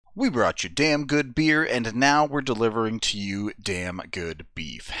We brought you damn good beer, and now we're delivering to you damn good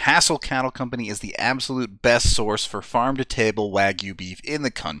beef. Hassel Cattle Company is the absolute best source for farm-to-table Wagyu beef in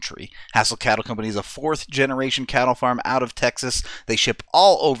the country. Hassel Cattle Company is a fourth-generation cattle farm out of Texas. They ship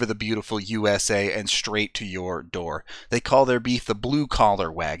all over the beautiful USA and straight to your door. They call their beef the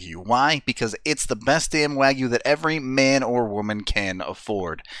blue-collar Wagyu. Why? Because it's the best damn Wagyu that every man or woman can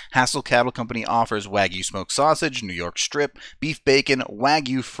afford. Hassel Cattle Company offers Wagyu smoked sausage, New York strip, beef bacon,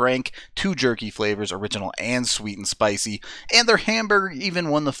 Wagyu Frank, 2 jerky flavors, original and sweet and spicy, and their hamburger even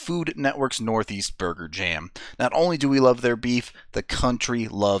won the Food Network's Northeast Burger Jam. Not only do we love their beef, the country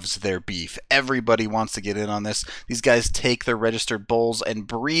loves their beef. Everybody wants to get in on this. These guys take their registered bulls and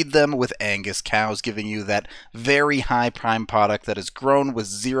breed them with Angus cows, giving you that very high prime product that is grown with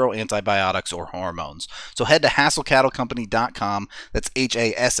zero antibiotics or hormones. So head to hassellcattlecompany.com, that's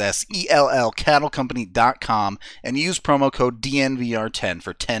HASSELL cattlecompany.com, and use promo code DNVR10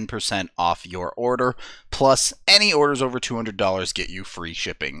 for 10% off your order. Plus, any orders over $200 get you free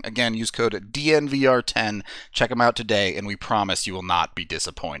shipping. Again, use code DNVR10. Check them out today, and we promise you will not be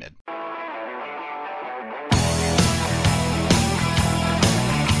disappointed.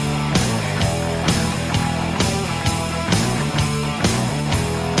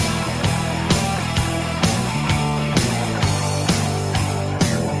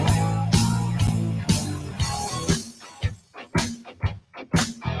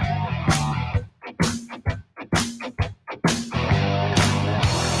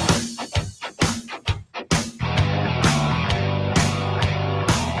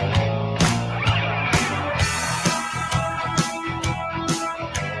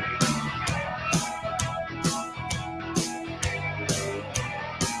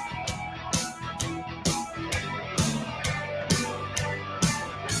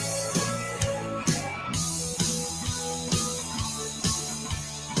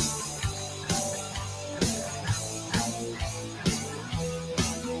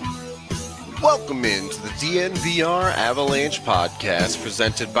 Welcome into the DNVR Avalanche podcast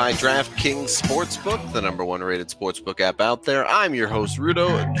presented by DraftKings Sportsbook, the number one rated sportsbook app out there. I'm your host,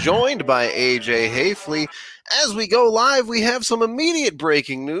 Rudo, joined by AJ Hafley. As we go live, we have some immediate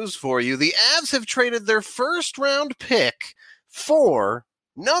breaking news for you. The Avs have traded their first round pick for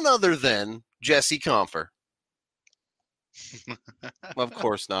none other than Jesse Compher. Of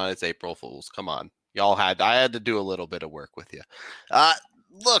course not. It's April Fools. Come on. I had to do a little bit of work with you.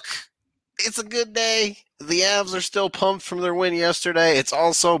 Look. It's a good day. The Avs are still pumped from their win yesterday. It's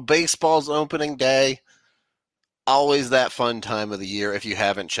also baseball's opening day. Always that fun time of the year. If you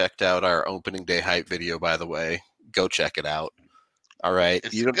haven't checked out our opening day hype video, by the way, go check it out. All right.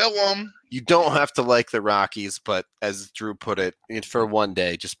 You don't have to like the Rockies, but as Drew put it, for one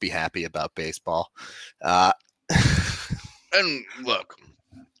day, just be happy about baseball. And look,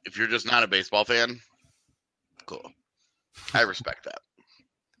 if you're just not a baseball fan, cool. I respect that.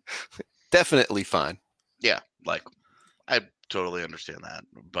 Definitely fine. Yeah, I totally understand that.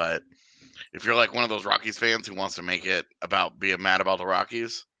 But if you're like one of those Rockies fans who wants to make it about being mad about the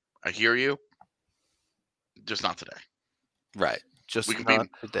Rockies, I hear you. Just not today. Right. Not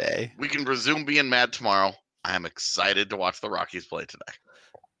today. We can resume being mad tomorrow. I am excited to watch the Rockies play today.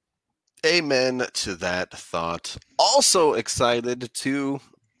 Amen to that thought. Also excited to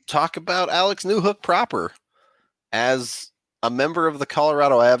talk about Alex Newhook proper as a member of the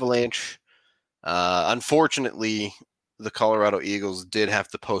Colorado Avalanche. Unfortunately, the Colorado Eagles did have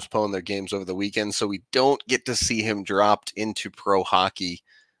to postpone their games over the weekend, so we don't get to see him dropped into pro hockey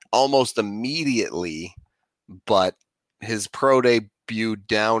almost immediately, but his pro debut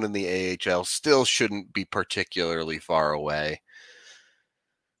down in the AHL still shouldn't be particularly far away.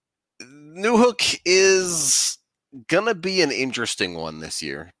 Newhook is going to be an interesting one this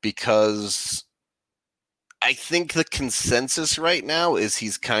year because I think the consensus right now is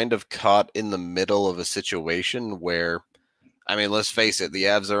he's kind of caught in the middle of a situation where, let's face it, the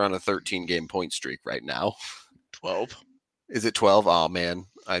Avs are on a 13-game point streak right now. 12? Is it 12? Oh, man.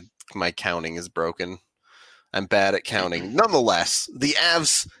 My counting is broken. I'm bad at counting. Nonetheless, the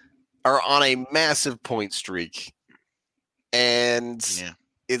Avs are on a massive point streak, and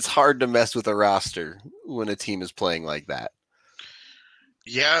It's hard to mess with a roster when a team is playing like that.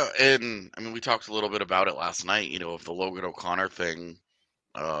 Yeah, and we talked a little bit about it last night. If the Logan O'Connor thing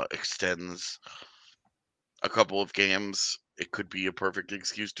extends a couple of games, it could be a perfect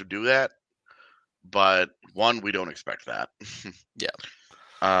excuse to do that. But one, we don't expect that.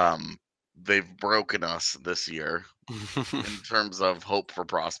 Yeah. They've broken us this year in terms of hope for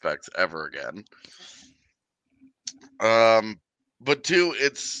prospects ever again. But two,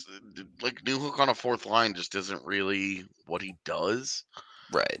 it's like Newhook on a fourth line just isn't really what he does.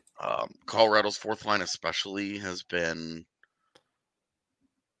 Right. Colorado's fourth line especially has been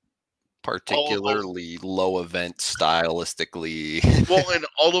Particularly low event stylistically. well, and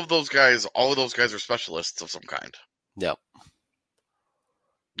all of those guys are specialists of some kind. Yep.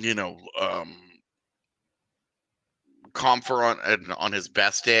 You know, Comfer on his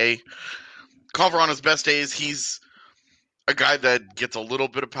best day. Comfer on his best days, he's a guy that gets a little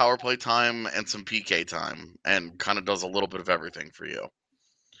bit of power play time and some PK time and kind of does a little bit of everything for you.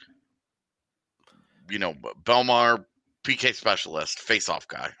 You know, Belmar, PK specialist, face-off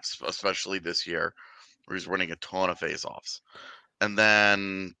guy, especially this year, where he's winning a ton of face-offs. And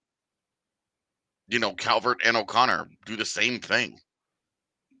then, you know, Calvert and O'Connor do the same thing.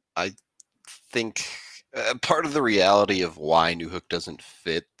 I think part of the reality of why Newhook doesn't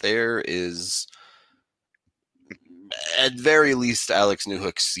fit there is, at very least, Alex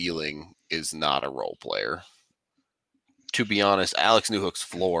Newhook's ceiling is not a role player. To be honest, Alex Newhook's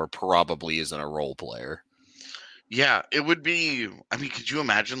floor probably isn't a role player. Yeah, it would be. I mean, could you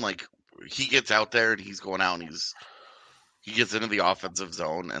imagine, like, he gets out there and he's going out and he gets into the offensive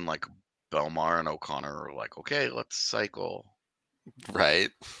zone and, like, Belmar and O'Connor are like, okay, let's cycle. Right.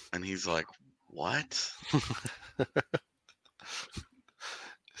 And he's like, what?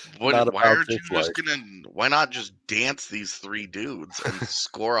 Why aren't you just why not just dance these three dudes and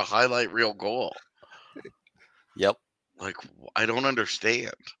score a highlight reel goal? Yep. Like, I don't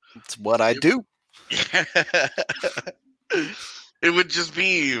understand. It's what I do. It would just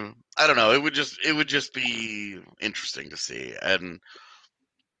be, I don't know, it would just be interesting to see. And,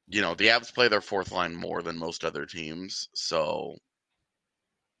 you know, the Avs play their fourth line more than most other teams, so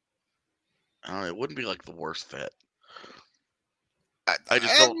I don't know, it wouldn't be like the worst fit. I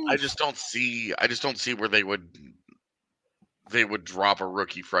just don't see where they would drop a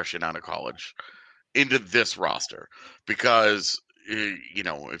rookie fresh in out of college into this roster, because you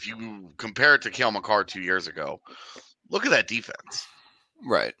know, if you compare it to Cale Makar 2 years ago, look at that defense.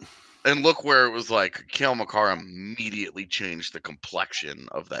 Right. And look where it was like Cale Makar immediately changed the complexion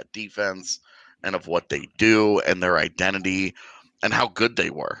of that defense and of what they do and their identity and how good they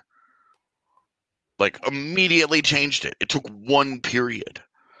were. Like, immediately changed it. It took one period.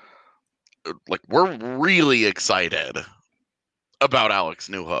 Like, we're really excited about Alex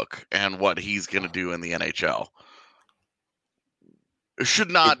Newhook and what he's going to do in the NHL. It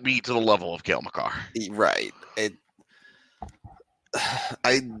should not be to the level of Cale Makar. Right.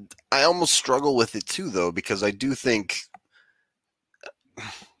 I almost struggle with it too, though, because I do think.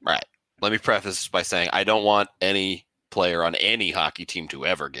 Right. Let me preface by saying I don't want any player on any hockey team to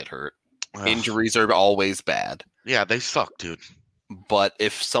ever get hurt. Injuries are always bad. Yeah, they suck, dude. But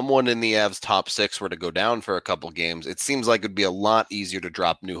if someone in the Avs top six were to go down for a couple games, it seems like it'd be a lot easier to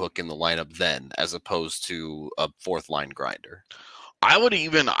drop Newhook in the lineup then, as opposed to a fourth line grinder. I would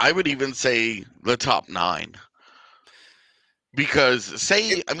even say the top 9. Because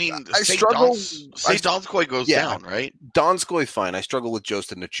say Donskoy goes down, right? Donskoy, fine. I struggle with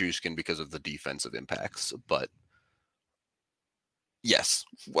Jostin Nichushkin because of the defensive impacts, but yes,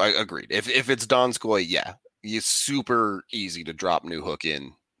 I agreed. If it's Donskoy, yeah, it's super easy to drop Newhook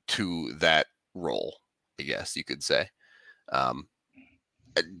in to that role, I guess you could say.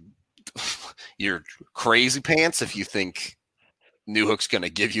 You're crazy pants if you think Newhook's going to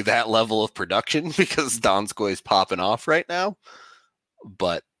give you that level of production because Donskoy is popping off right now.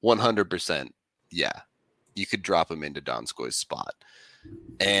 But 100%, yeah, you could drop him into Donskoy's spot.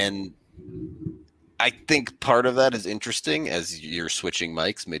 And I think part of that is interesting as you're switching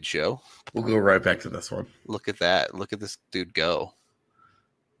mics mid-show. We'll go right back to this one. Look at that. Look at this dude go.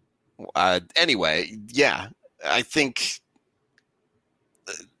 Anyway, yeah, I think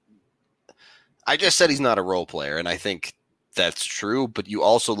I just said he's not a role player, and I think that's true, but you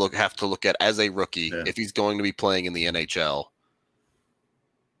also have to look at, as a rookie, if he's going to be playing in the NHL,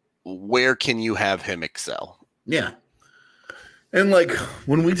 where can you have him excel? Yeah. And like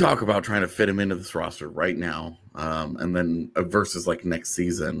when we talk about trying to fit him into this roster right now, and then versus like next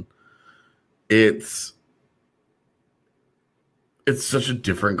season, it's such a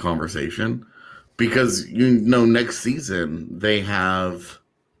different conversation because, you know, next season they have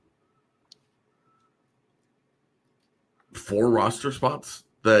 4 roster spots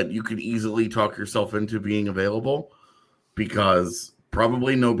that you could easily talk yourself into being available, because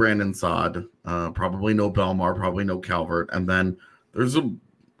probably no Brandon Saad, probably no Belmar, probably no Calvert, and then there's a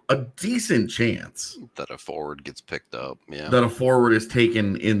decent chance that a forward gets picked up. Yeah, that a forward is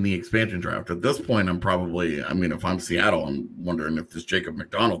taken in the expansion draft. At this point, if I'm Seattle, I'm wondering if this Jacob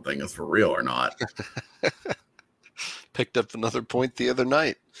McDonald thing is for real or not. Picked up another point the other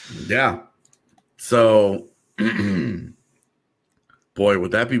night. Yeah. So Boy,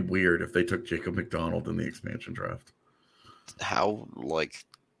 would that be weird if they took Jacob McDonald in the expansion draft. How, like,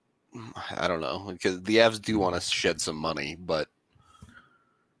 I don't know, because the Avs do want to shed some money, but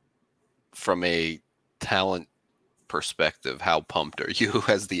from a talent perspective, how pumped are you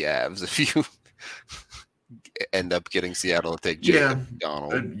as the Avs if you end up getting Seattle to take Jacob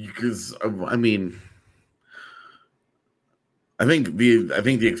McDonald? Because I mean, I think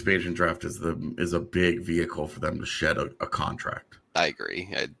the expansion draft is a big vehicle for them to shed a contract. I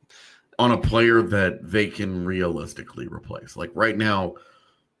agree. On a player that they can realistically replace. Like right now,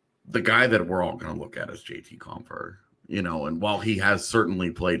 the guy that we're all going to look at is JT Compher, and while he has certainly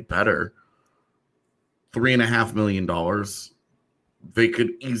played better, $3.5 million, they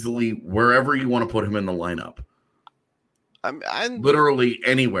could easily, wherever you want to put him in the lineup, I'm literally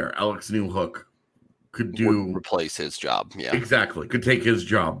anywhere, Alex Newhook could replace his job. Yeah, exactly. Could take his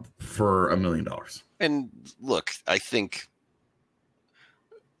job for $1 million. And look, I think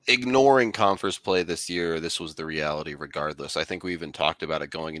ignoring Compher's play this year, this was the reality regardless. I think we even talked about it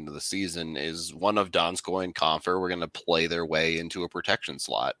going into the season, is one of Donskoy and Compher were going to play their way into a protection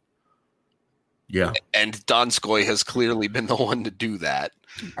slot. Yeah. And Donskoy has clearly been the one to do that.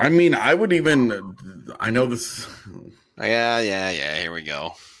 I mean, I know this. Yeah, here we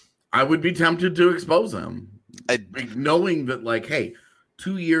go. I would be tempted to expose him. Knowing that, like, hey,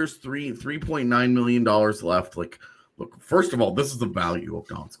 2 years, $3.9 million left. Like, look, first of all, this is the value of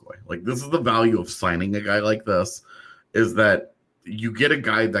Donskoy. Like, this is the value of signing a guy like this, is that you get a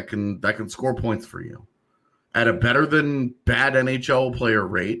guy that can score points for you at a better than bad NHL player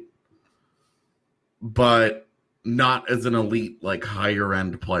rate, but not as an elite, like, higher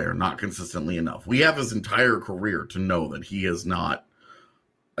end player, not consistently enough. We have his entire career to know that he is not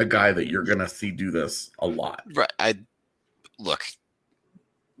a guy that you're going to see do this a lot. Right. Look,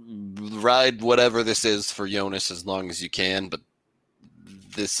 ride whatever this is for Jonas as long as you can, but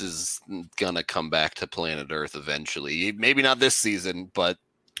this is going to come back to planet Earth eventually. Maybe not this season, but...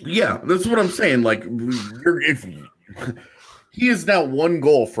 Yeah, that's what I'm saying. Like, he is now one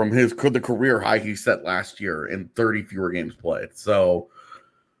goal from the career high he set last year in 30 fewer games played. So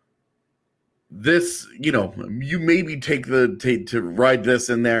this, you maybe take to ride this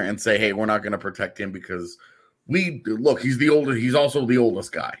in there and say, hey, we're not going to protect him because he's also the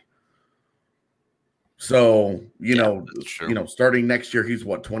oldest guy. So, starting next year, he's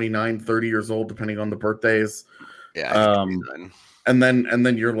 29, 30 years old, depending on the birthdays. Yeah. And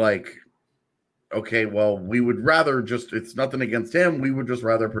then you're like, okay, well, we would rather it's nothing against him. We would just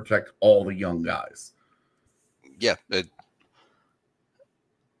rather protect all the young guys. Yeah.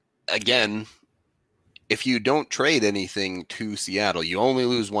 Again, if you don't trade anything to Seattle, you only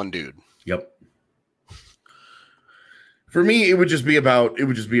lose one dude. Yep. For me, it would just be about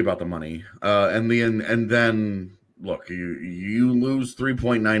the money. And then look, you lose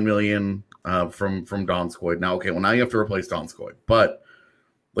 $3.9 million from Donskoy. Now, okay, well, now you have to replace Donskoy, but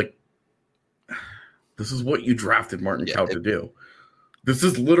like, this is what you drafted Martin Kaut to do. This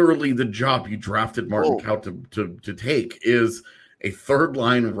is literally the job you drafted Martin Kaut to take, is a third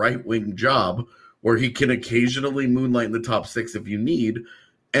line right wing job where he can occasionally moonlight in the top six if you need.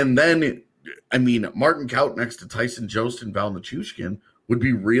 And then, Martin Kaut next to Tyson Jost and Val Nichushkin would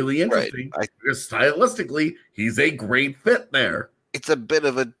be really interesting. Right. Because stylistically, he's a great fit there. It's a bit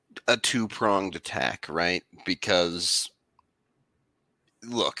of a two-pronged attack, right? Because,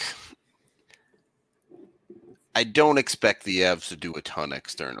 look, I don't expect the Avs to do a ton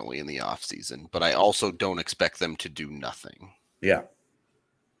externally in the offseason, but I also don't expect them to do nothing. Yeah.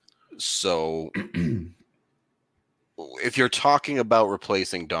 So if you're talking about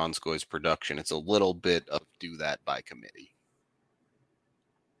replacing Donskoy's production, it's a little bit of do that by committee.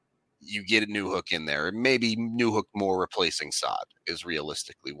 You get a Newhook in there. Maybe Newhook more replacing Saad is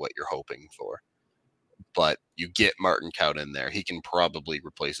realistically what you're hoping for. But you get Martin Kaut in there. He can probably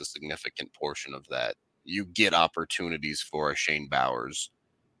replace a significant portion of that. You get opportunities for a Shane Bowers.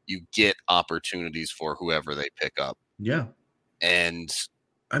 You get opportunities for whoever they pick up. Yeah. And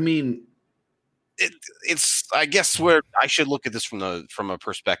it's I guess where I should look at this from a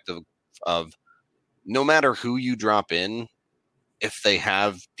perspective of no matter who you drop in, if they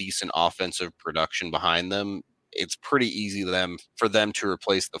have decent offensive production behind them, it's pretty easy for them to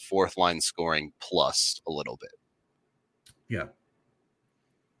replace the fourth line scoring plus a little bit. Yeah.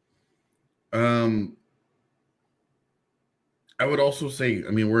 I would also say,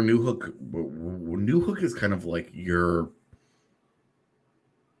 where Newhook is kind of like your,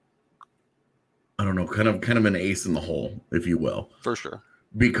 I don't know, kind of an ace in the hole, if you will. For sure.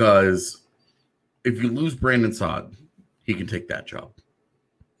 Because if you lose Brandon Saad, he can take that job.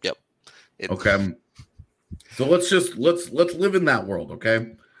 Yep. Okay. So let's live in that world,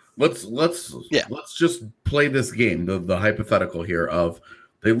 okay? Let's just play this game, the hypothetical here of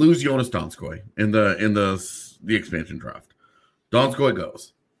they lose Jonas Donskoy in the expansion draft. Donskoy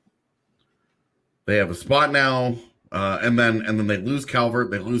goes. They have a spot now, and then they lose Calvert,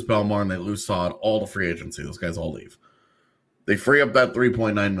 they lose Belmar, and they lose Saad. All the free agency, those guys all leave. They free up that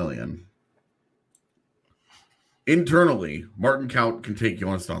 $3.9 million. Internally, Martin Kaut can take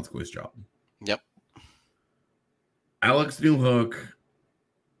Jonas Donskoy's job. Yep. Alex Newhook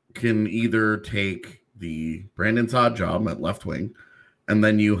can either take the Brandon Saad job at left wing, and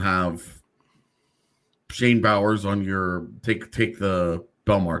then you have Shane Bowers on your take the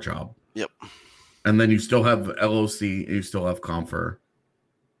Belmar job. Yep. And then you still have LOC, and you still have Comfer.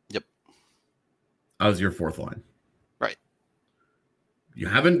 Yep. As your fourth line. Right. You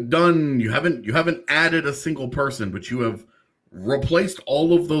haven't added a single person, but you have replaced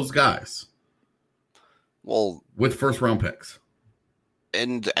all of those guys. Well, with first round picks.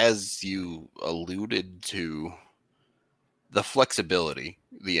 And as you alluded to, the flexibility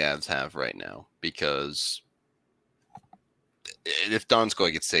the Avs have right now, because if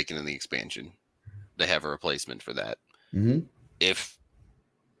Donskoy gets taken in the expansion, they have a replacement for that. Mm-hmm. If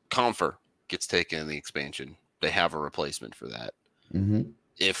Comfer gets taken in the expansion, they have a replacement for that. Mm-hmm.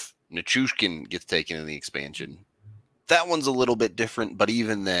 If Nichushkin gets taken in the expansion, that one's a little bit different, but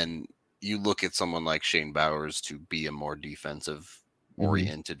even then, you look at someone like Shane Bowers to be a more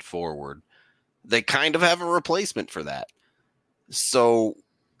defensive-oriented forward, they kind of have a replacement for that. So,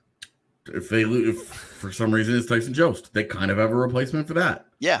 if for some reason it's Tyson Jost, they kind of have a replacement for that.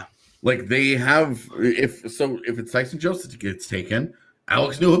 Yeah. Like they have, if it's Tyson Jost that gets taken,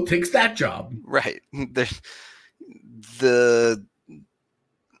 Alex Newhook takes that job. Right.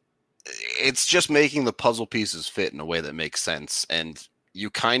 It's just making the puzzle pieces fit in a way that makes sense. And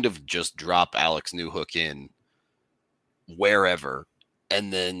you kind of just drop Alex Newhook in wherever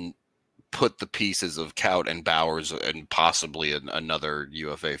and then put the pieces of Kaut and Bowers and possibly another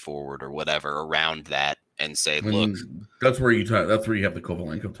UFA forward or whatever around that and say, look, that's where you have the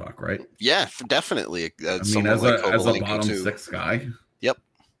Kovalenko talk, right? Yeah, definitely. As a bottom too. Six guy. Yep.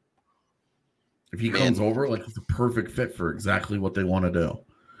 If he comes over, like he's a perfect fit for exactly what they want to do.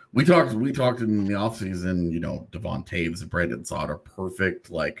 We talked in the offseason, Devon Taves and Brandon Saad are perfect.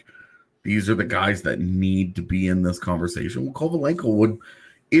 Like these are the guys that need to be in this conversation. Well, Kovalenko would,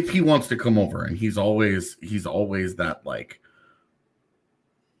 if he wants to come over, and he's always that, like,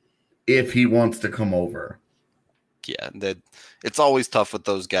 if he wants to come over. Yeah, it's always tough with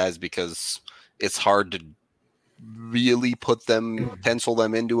those guys because it's hard to really pencil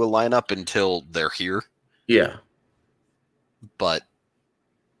them into a lineup until they're here. Yeah. But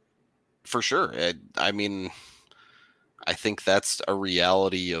for sure, I mean, I think that's a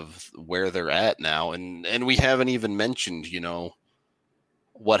reality of where they're at now. And we haven't even mentioned,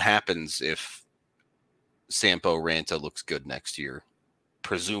 what happens if Sampo Ranta looks good next year.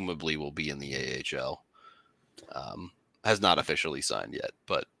 Presumably will be in the AHL. Has not officially signed yet,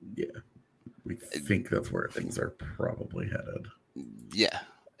 but yeah, we think that's where things are probably headed. Yeah,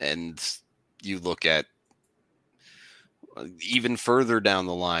 and you look at even further down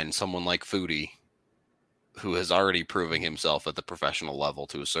the line, someone like Foodie, who has already proving himself at the professional level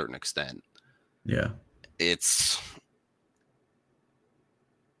to a certain extent. Yeah, it's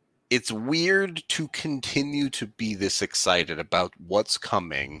weird to continue to be this excited about what's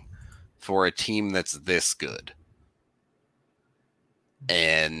coming for a team that's this good.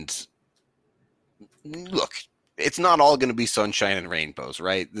 And look, it's not all going to be sunshine and rainbows,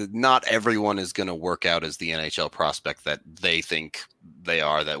 right? Not everyone is going to work out as the NHL prospect that they think they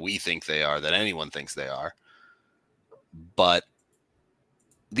are, that we think they are, that anyone thinks they are. But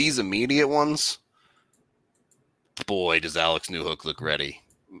these immediate ones, boy, does Alex Newhook look ready.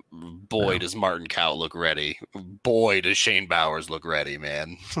 Boy, does Martin Kaut look ready. Boy, does Shane Bowers look ready,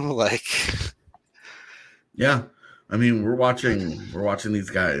 man. Like, yeah. I mean, we're watching these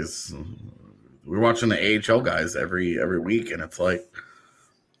guys. We're watching the AHL guys every week, and it's like,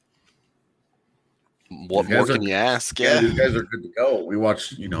 what more can you ask? Yeah, these guys are good to go. We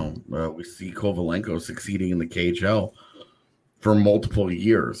watch, we see Kovalenko succeeding in the KHL for multiple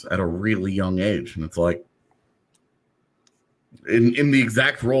years at a really young age, and it's like, in the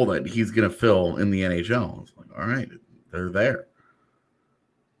exact role that he's going to fill in the NHL. It's like, all right, they're there.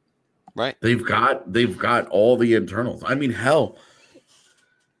 Right. They've got all the internals. I mean, hell,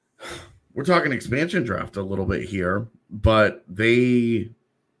 we're talking expansion draft a little bit here, but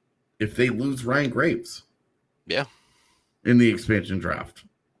if they lose Ryan Graves, yeah, in the expansion draft,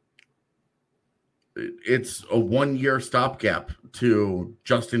 it's a 1-year stopgap to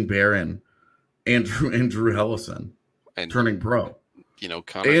Justin Barron Andrew Hellison And turning pro.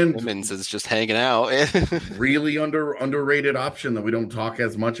 Connor And- Simmons is just hanging out. Really underrated option that we don't talk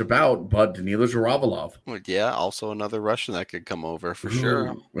as much about, but Danila Zhiravalov. Yeah, also another Russian that could come over for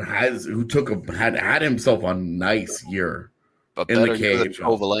sure. Who had himself a nice year. But in the better year than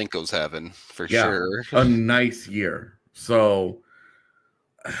KHL. Kovalenko's having for Yeah. sure. A nice year. So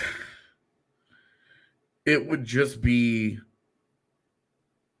it would just be,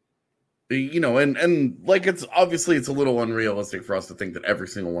 and like, it's obviously it's a little unrealistic for us to think that every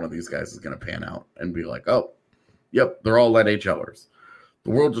single one of these guys is going to pan out and be like, oh, yep, they're all NHLers. The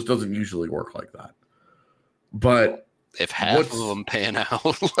world just doesn't usually work like that. But If half of them pan out.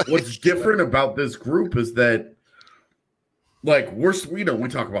 what's different about this group is that, like, we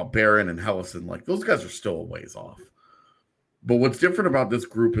talk about Barron and Hellison, like, those guys are still a ways off. But what's different about this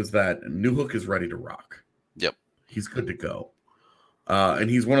group is that Newhook is ready to rock. Yep. He's good to go. And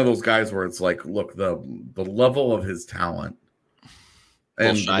he's one of those guys where it's like, look, the level of his talent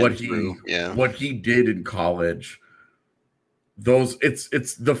and what he did in college,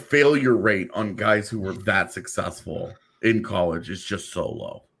 it's the failure rate on guys who were that successful in college is just so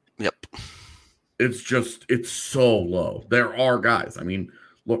low. Yep. It's so low. There are guys. I mean,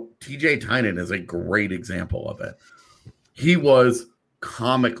 look, TJ Tynan is a great example of it. He was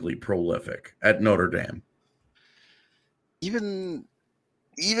comically prolific at Notre Dame. Even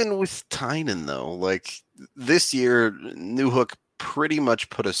with Tynan, though, like this year, Newhook pretty much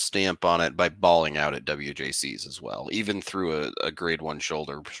put a stamp on it by balling out at WJCs as well, even through a grade 1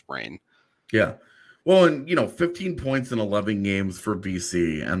 shoulder sprain. Yeah. Well, and 15 points in 11 games for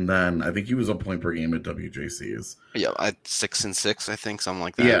BC, and then I think he was a point per game at WJCs. Yeah, 6 and 6, I think, something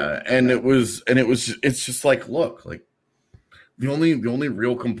like that. Yeah, it's just like, look, like the only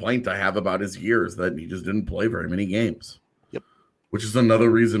real complaint I have about his year is that he just didn't play very many games. Yep. Which is another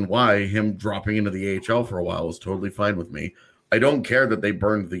reason why him dropping into the AHL for a while is totally fine with me. I don't care that they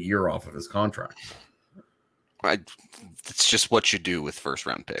burned the year off of his contract. It's just what you do with first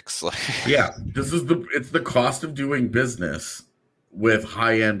round picks. Yeah, it's the cost of doing business with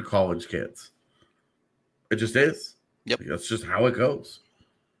high end college kids. It just is. Yep. That's just how it goes.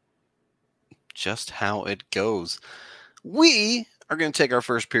 Just how it goes. We are going to take our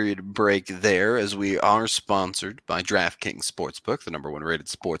first period break there as we are sponsored by DraftKings Sportsbook, the #1 rated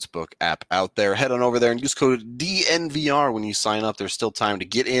sportsbook app out there. Head on over there and use code DNVR when you sign up. There's still time to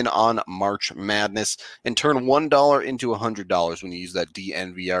get in on March Madness and turn $1 into $100 when you use that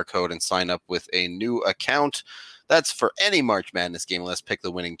DNVR code and sign up with a new account. That's for any March Madness game. Let's pick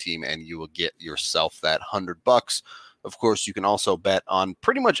the winning team and you will get yourself that $100. Of course, you can also bet on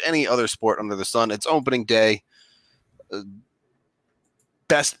pretty much any other sport under the sun. It's opening day.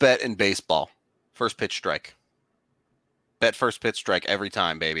 Best bet in baseball. First pitch strike. Bet first pitch strike every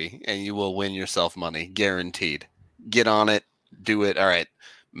time, baby, and you will win yourself money. Guaranteed. Get on it. Do it. All right.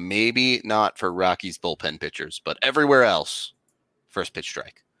 Maybe not for Rockies bullpen pitchers, but everywhere else, first pitch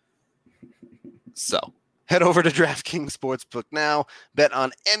strike. So head over to DraftKings Sportsbook now. Bet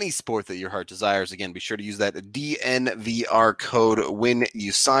on any sport that your heart desires. Again, be sure to use that DNVR code when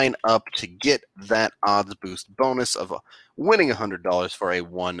you sign up to get that odds boost bonus of winning $100 for a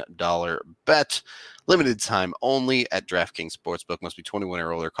 $1 bet. Limited time only at DraftKings Sportsbook. Must be 21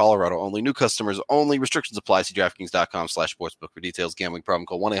 or older. Colorado only. New customers only. Restrictions apply. See DraftKings.com/sportsbook for details. Gambling problem?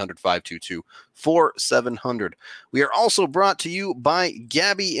 Call 1-800-522-4700. We are also brought to you by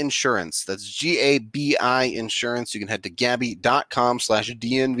Gabi Insurance. That's GABI Insurance. You can head to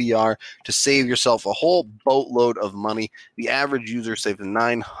Gabi.com/DNVR to save yourself a whole boatload of money. The average user saves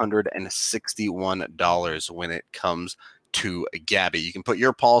 $961 when it comes to Gabi. You can put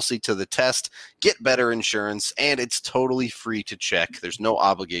your policy to the test, get better insurance, and it's totally free to check. There's no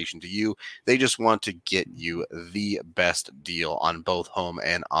obligation to you. They just want to get you the best deal on both home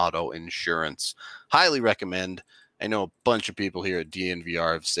and auto insurance. Highly recommend. I know a bunch of people here at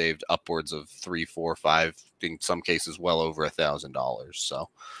DNVR have saved upwards of $3, $4, $5, in some cases well over $1,000. So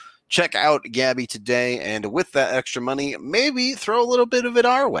check out Gabi today, and with that extra money, maybe throw a little bit of it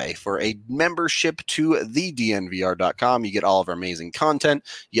our way for a membership to thednvr.com. You get all of our amazing content.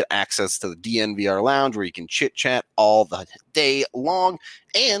 You get access to the DNVR Lounge where you can chit-chat all the day long.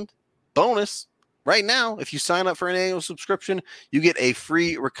 And bonus, right now, if you sign up for an annual subscription, you get a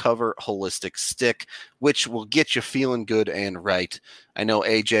free Recover Holistic Stick, which will get you feeling good and right. I know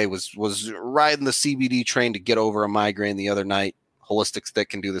AJ was riding the CBD train to get over a migraine the other night. Holistic Stick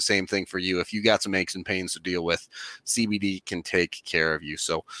can do the same thing for you. If you got some aches and pains to deal with, CBD can take care of you.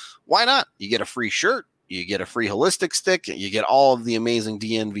 So why not? You get a free shirt, you get a free Holistic Stick, you get all of the amazing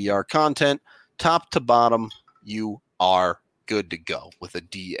DNVR content. Top to bottom, you are good to go with a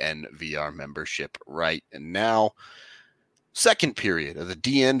DNVR membership right now. Second period of the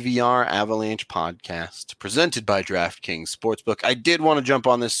DNVR Avalanche podcast presented by DraftKings Sportsbook. I did want to jump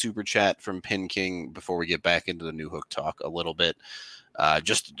on this super chat from Pin King before we get back into the New Hook talk a little bit.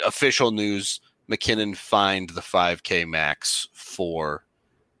 Just official news. McKinnon fined the 5K max for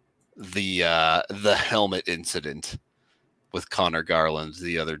the helmet incident with Connor Garland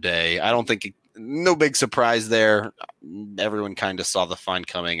the other day. I don't think no big surprise there. Everyone kind of saw the fine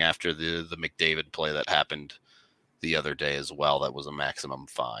coming after the McDavid play that happened the other day as well. That was a maximum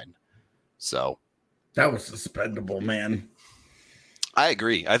fine. So that was suspendable, man. I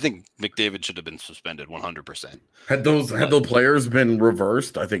agree. I think McDavid should have been suspended 100%. Had the players been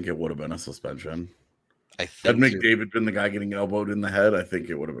reversed, I think it would have been a suspension. I think had McDavid been the guy getting elbowed in the head, I think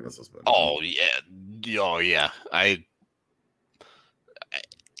it would have been a suspension. Oh yeah. I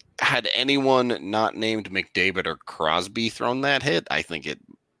had anyone not named McDavid or Crosby thrown that hit, I think it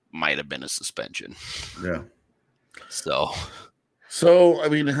might have been a suspension. Yeah. So I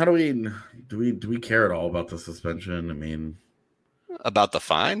mean, how do we care at all about the suspension? I mean, about the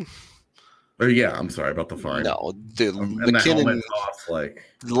fine? Yeah, I'm sorry about the fine. No, the McKinnon toss,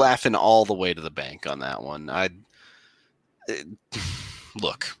 laughing all the way to the bank on that one.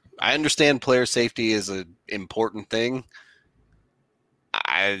 Look, I understand player safety is an important thing.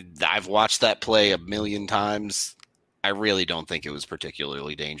 I've watched that play a million times. I really don't think it was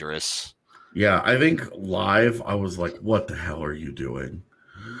particularly dangerous. Yeah, I think live, I was like, what the hell are you doing?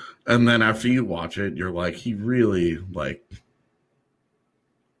 And then after you watch it, you're like, he really,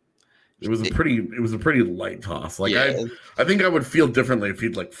 it was a pretty light toss. I think I would feel differently if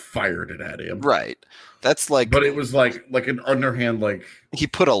he'd fired it at him. Right. That's but it was like an underhand, he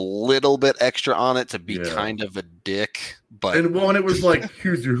put a little bit extra on it to be kind of a dick. But and it was like,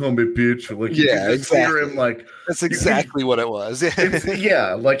 here's your helmet, bitch. Exactly. Hear him, that's exactly what it was.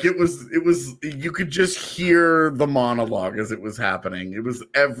 It was. You could just hear the monologue as it was happening. It was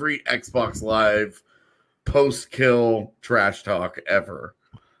every Xbox Live post-kill trash talk ever.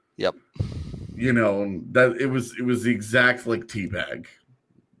 Yep. That it was the exact teabag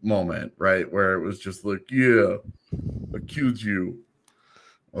moment, right? Where it was just yeah, accuse you.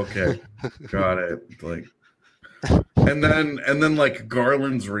 Okay, got it. And then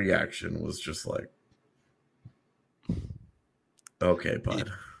Garland's reaction was just okay,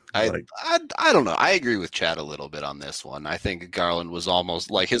 bud. I don't know. I agree with Chad a little bit on this one. I think Garland was almost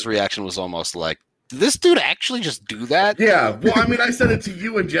his reaction was almost like, did this dude actually just do that? Yeah. Well, I mean, I said it to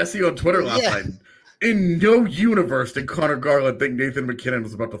you and Jesse on Twitter last night. In no universe did Connor Garland think Nathan McKinnon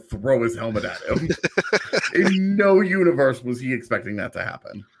was about to throw his helmet at him. In no universe was he expecting that to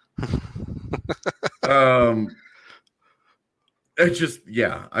happen. It's just,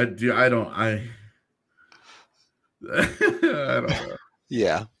 I don't know.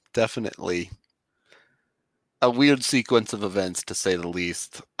 Yeah, definitely a weird sequence of events, to say the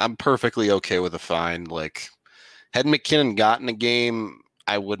least. I'm perfectly okay with a fine. Had McKinnon gotten a game,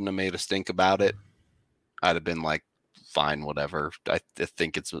 I wouldn't have made a stink about it. I'd have been fine, whatever. I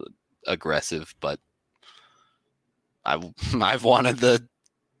think it's aggressive, but I've wanted the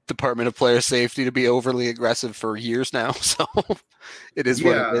Department of Player Safety to be overly aggressive for years now, so it is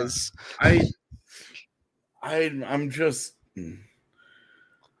what it is.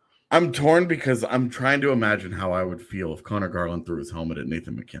 I'm torn because I'm trying to imagine how I would feel if Connor Garland threw his helmet at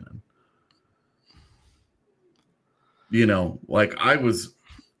Nathan McKinnon. I was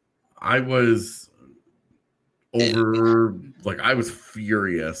I was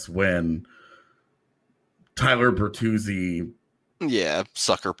furious when Tyler Bertuzzi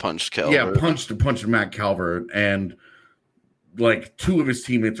sucker punched Calvert. Punched Matt Calvert, and two of his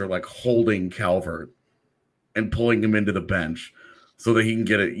teammates are holding Calvert and pulling him into the bench so that he can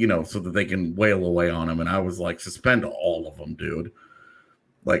get it, so that they can wail away on him. And I was like, suspend all of them, dude.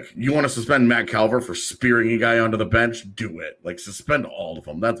 You want to suspend Matt Calvert for spearing a guy onto the bench? Do it. Suspend all of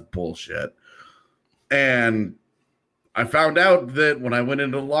them. That's bullshit. And I found out that when I went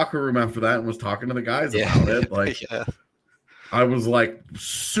into the locker room after that and was talking to the guys about it, I was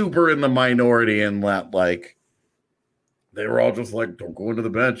super in the minority in that they were all just don't go into the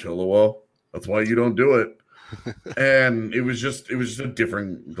bench, LOL. That's why you don't do it. And it was just a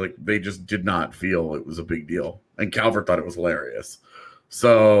different, they just did not feel it was a big deal. And Calvert thought it was hilarious.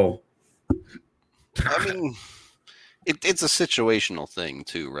 So I mean, it's a situational thing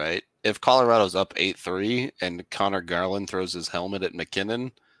too, right? If Colorado's up 8-3 and Connor Garland throws his helmet at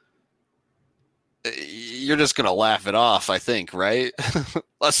McKinnon, you're just going to laugh it off, I think, right?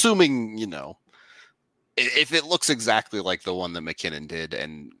 Assuming, if it looks exactly like the one that McKinnon did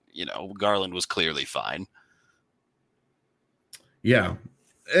and, Garland was clearly fine. Yeah.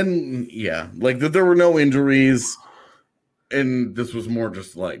 And yeah, like there were no injuries, and this was more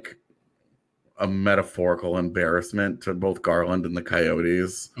just like a metaphorical embarrassment to both Garland and the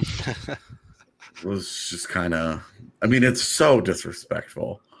Coyotes. It was just kind of, I mean, it's so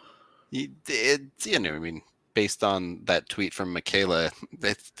disrespectful. I mean, based on that tweet from Michaela,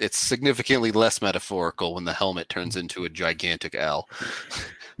 it's significantly less metaphorical when the helmet turns into a gigantic L.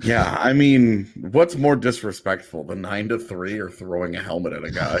 Yeah, I mean, what's more disrespectful, the 9-3 or throwing a helmet at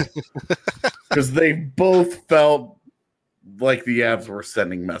a guy? Because they both felt like the Avs were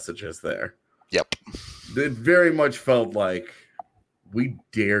sending messages there. Yep. It very much felt like, we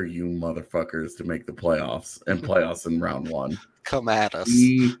dare you motherfuckers to make the playoffs and play us in round one. Come at us.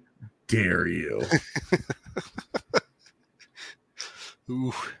 We dare you.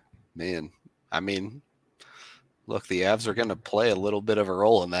 Ooh, man. I mean, look, the Avs are going to play a little bit of a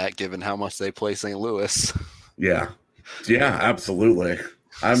role in that, given how much they play St. Louis. Yeah, absolutely.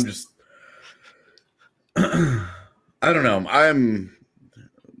 I'm just, I don't know. I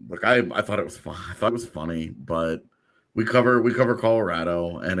thought it was fun. I thought it was funny, but we cover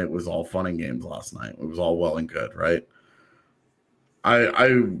Colorado, and it was all fun and games last night. It was all well and good, right? I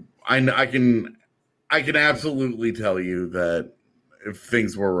can absolutely tell you that if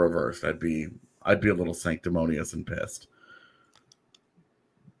things were reversed, I'd be a little sanctimonious and pissed.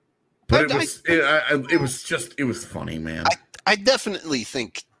 But it was funny, man. I definitely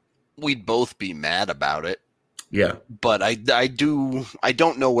think we'd both be mad about it. Yeah. But I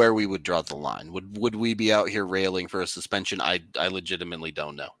don't know where we would draw the line. Would we be out here railing for a suspension? I legitimately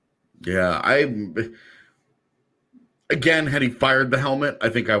don't know. Yeah, again, had he fired the helmet, I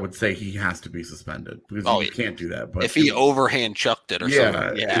think I would say he has to be suspended because you can't do that. But if he overhand chucked it or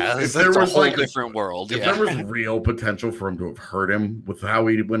something, if there was a different world. If there was real potential for him to have hurt him with how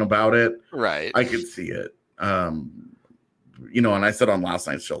he went about it, right? I could see it. And I said on last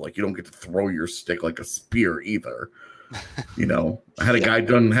night's show, like, you don't get to throw your stick like a spear either. Had a guy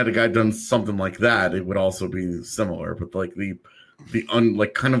done something like that, it would also be similar. But like the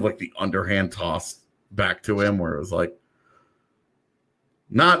underhand toss back to him, where it was like,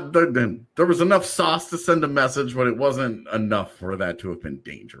 there was enough sauce to send a message, but it wasn't enough for that to have been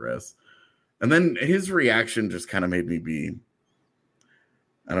dangerous. And then his reaction just kind of made me be,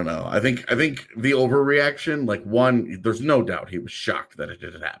 I don't know. I think the overreaction, like, one, there's no doubt he was shocked that it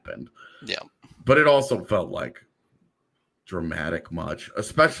had happened. Yeah. But it also felt like dramatic much,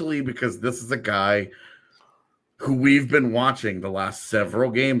 especially because this is a guy who we've been watching the last several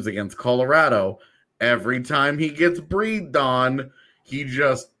games against Colorado. Every time he gets breathed on, he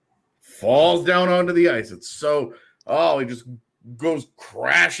just falls down onto the ice. It's so, he just goes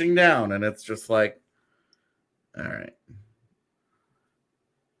crashing down, and it's just like, all right.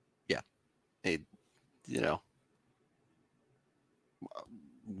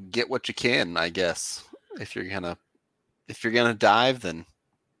 Get what you can, I guess. If you're gonna dive, then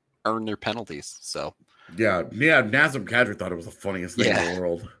earn your penalties. So Nazem Kadri thought it was the funniest thing in the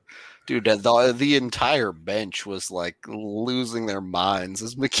world. Dude, the entire bench was like losing their minds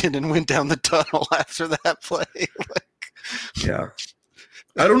as McKinnon went down the tunnel after that play. Yeah.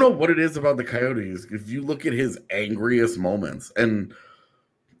 I don't know what it is about the Coyotes. If you look at his angriest moments, and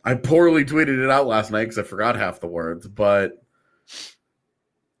I poorly tweeted it out last night because I forgot half the words, but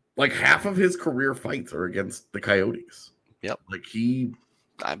like half of his career fights are against the Coyotes. Yep. Like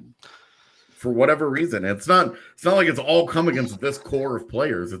for whatever reason, it's not like it's all come against this core of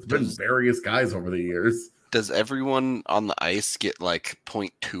players. It's been various guys over the years. Does everyone on the ice get like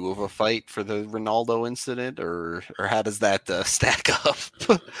 0.2 of a fight for the Ronaldo incident, or how does that stack up?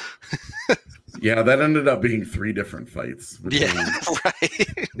 Yeah, that ended up being 3 different fights. Between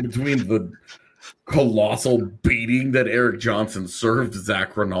the colossal beating that Eric Johnson served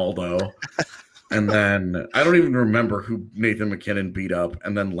Zach Ronaldo, and then I don't even remember who Nathan McKinnon beat up,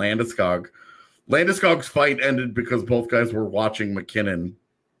 and then Landeskog. Landeskog's fight ended because both guys were watching McKinnon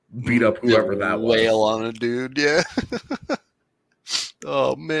beat up whoever that was. Wail on a dude, yeah.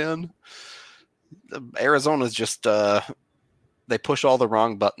 Oh, man. Arizona's just, they push all the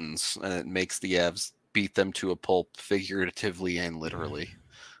wrong buttons, and it makes the Avs beat them to a pulp, figuratively and literally.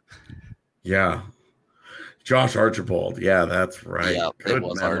 Yeah. Josh Archibald. Yeah, that's right. Yeah, Good it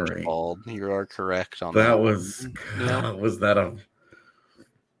was memory. Archibald. You are correct on that. That was, was that a...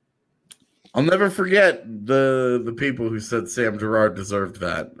 I'll never forget the people who said Sam Girard deserved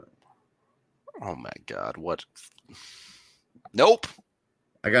that. Oh my God! What? Nope.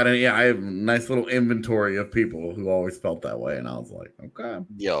 I have a nice little inventory of people who always felt that way, and I was like, okay.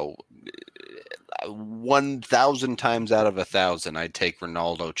 Yo, 1,000 times out of 1,000, I'd take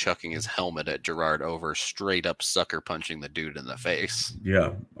Ronaldo chucking his helmet at Gerrard over straight up sucker punching the dude in the face.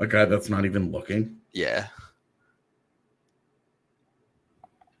 Yeah, a guy that's not even looking. Yeah.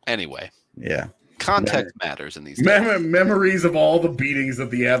 Anyway, Yeah. context matters in these days. Memories of all the beatings that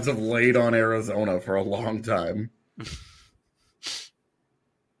the Avs have laid on Arizona for a long time.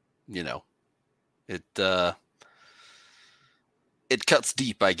 You know, it cuts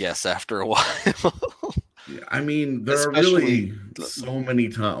deep, I guess, after a while. Yeah, I mean, there are really so many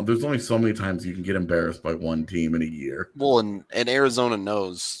times. There's only so many times you can get embarrassed by one team in a year. Well, and Arizona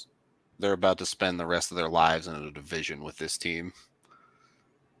knows they're about to spend the rest of their lives in a division with this team.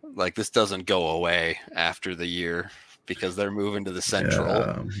 Like, this doesn't go away after the year because they're moving to the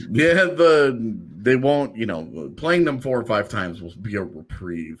Central. Yeah, they won't, playing them 4 or 5 times will be a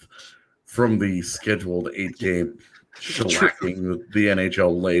reprieve from the scheduled 8-game shellacking that the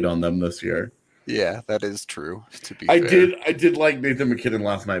NHL laid on them this year. Yeah, that is true. To be I fair. did like Nathan McKinnon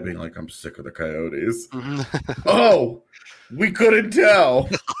last night being like, I'm sick of the Coyotes. Oh, we couldn't tell.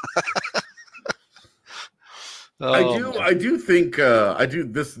 I do think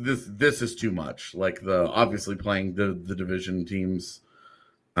this is too much. Like obviously playing the division teams.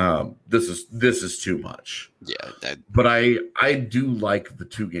 This is too much. Yeah, but I do like the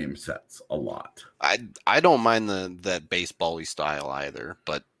 2-game sets a lot. I don't mind that baseball-y style either,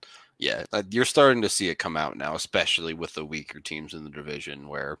 but yeah, you're starting to see it come out now, especially with the weaker teams in the division,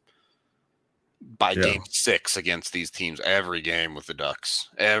 where by game 6 against these teams, every game with the Ducks,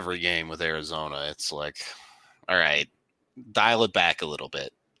 every game with Arizona, it's like, all right, dial it back a little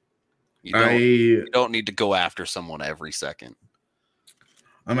bit. You don't need to go after someone every second.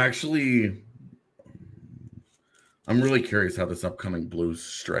 I'm really curious how this upcoming Blues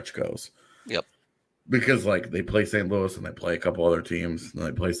stretch goes. Yep. Because they play St. Louis and they play a couple other teams, and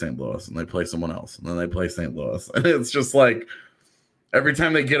they play St. Louis and they play someone else, and then they play St. Louis. And it's just like every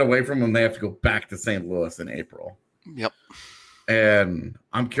time they get away from them, they have to go back to St. Louis in April. Yep. And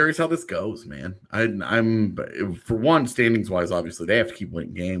I'm curious how this goes, man. I'm for one, standings wise, obviously they have to keep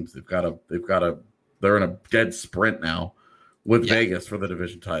winning games. They're in a dead sprint now with Vegas for the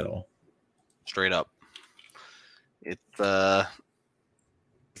division title. Straight up. It's going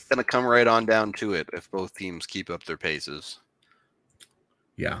to come right on down to it if both teams keep up their paces.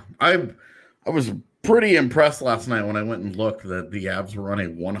 Yeah. I was pretty impressed last night when I went and looked that the Avs were on a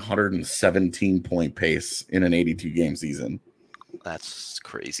 117-point pace in an 82-game season. That's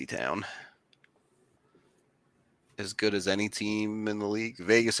crazy town. As good as any team in the league.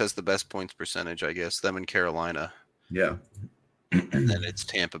 Vegas has the best points percentage, I guess. Them and Carolina. Yeah. And then it's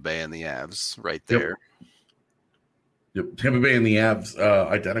Tampa Bay and the Avs right there. Yep. Tampa Bay and the Avs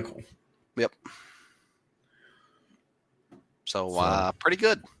identical. Yep. So pretty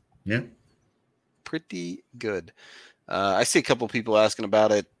good. Yeah. Pretty good. I see a couple people asking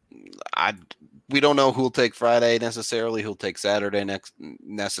about it. We don't know who'll take Friday necessarily, who'll take Saturday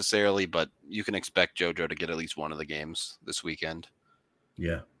necessarily, but you can expect JoJo to get at least one of the games this weekend.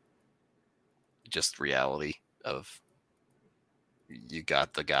 Yeah. Just reality of you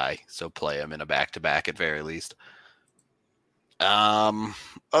got the guy, so play him in a back-to-back at very least.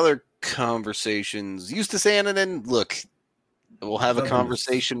 Other conversations. Justus Annunen, look, we'll have a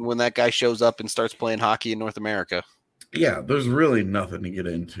conversation when that guy shows up and starts playing hockey in North America. Yeah, there's really nothing to get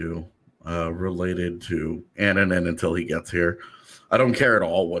into related to Annunen until he gets here. I don't care at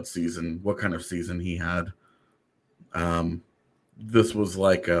all what kind of season he had. This was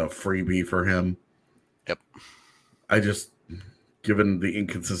like a freebie for him. Yep. Given the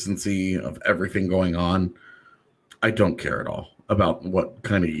inconsistency of everything going on, I don't care at all about what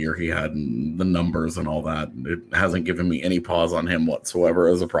kind of year he had and the numbers and all that. It hasn't given me any pause on him whatsoever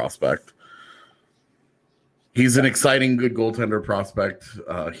as a prospect. He's an exciting, good goaltender prospect.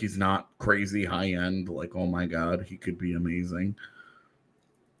 He's not crazy high end. Like, oh my God, he could be amazing.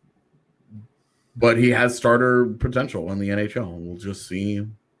 But he has starter potential in the NHL. We'll just see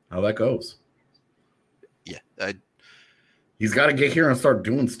how that goes. Yeah. He's got to get here and start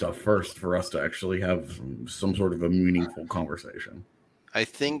doing stuff first for us to actually have some sort of a meaningful conversation. I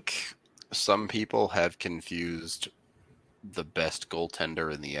think some people have confused the best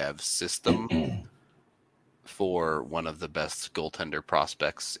goaltender in the Avs system for one of the best goaltender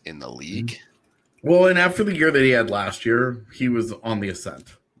prospects in the league. Well, and after the year that he had last year, he was on the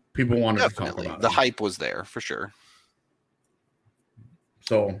ascent. People wanted to talk about it. The hype was there for sure.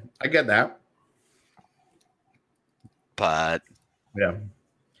 So I get that. But yeah,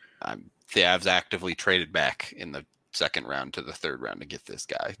 the Avs actively traded back in the second round to the third round to get this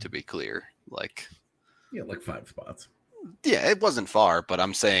guy, to be clear. Like 5 spots. Yeah, it wasn't far, but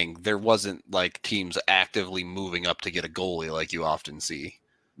I'm saying there wasn't like teams actively moving up to get a goalie like you often see.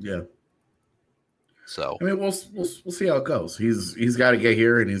 Yeah. So I mean, we'll see how it goes. He's got to get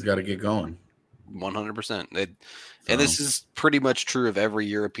here and he's got to get going. 100%. And this is pretty much true of every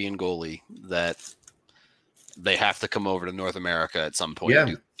European goalie, that they have to come over to North America at some point. Yeah. And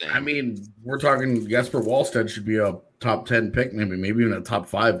do the thing. I mean, we're talking Jesper Wallstedt should be a top 10 pick, maybe even a top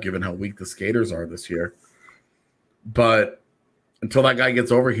 5, given how weak the skaters are this year. But until that guy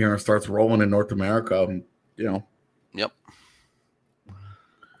gets over here and starts rolling in North America, Yep.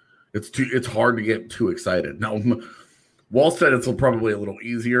 It's hard to get too excited. Now, Wallstedt, it's probably a little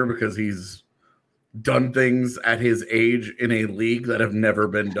easier because he's done things at his age in a league that have never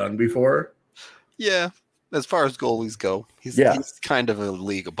been done before. Yeah. As far as goalies go, he's kind of a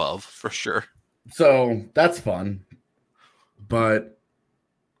league above for sure. So that's fun. But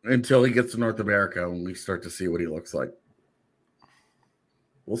until he gets to North America and we start to see what he looks like,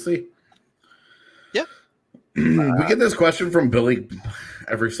 we'll see. Yeah. We get this question from Billy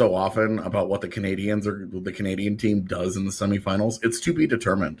every so often about what the Canadian team does in the semifinals. It's to be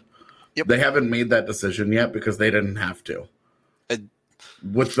determined. Yep. They haven't made that decision yet because they didn't have to.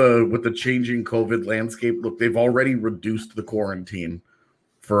 With the changing COVID landscape, look, they've already reduced the quarantine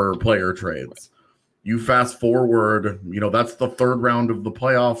for player trades. You fast forward, that's the third round of the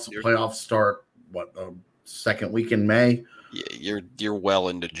playoffs. Playoffs start the second week in May. Yeah, you're well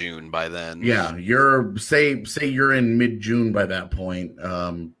into June by then. Yeah, you're say you're in mid-June by that point.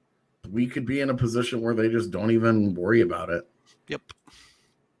 We could be in a position where they just don't even worry about it. Yep.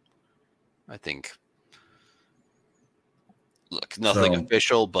 I think. Look, nothing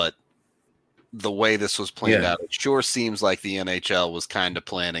official, but the way this was planned out, it sure seems like the NHL was kind of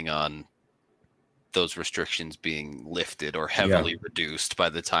planning on those restrictions being lifted or heavily reduced by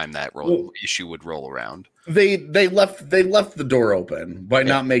the time that issue would roll around. They left the door open by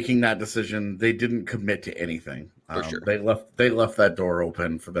not making that decision. They didn't commit to anything. For sure. They left that door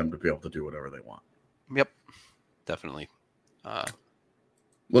open for them to be able to do whatever they want. Yep, definitely.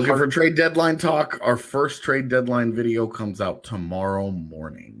 Looking for trade deadline talk. Our first trade deadline video comes out tomorrow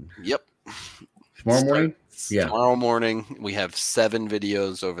morning. Yep. Tomorrow morning? Yeah. Tomorrow morning. We have 7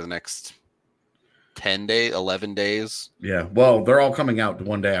 videos over the next 11 days. Yeah. Well, they're all coming out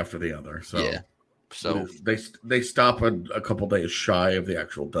one day after the other. So yeah. So they stop a couple days shy of the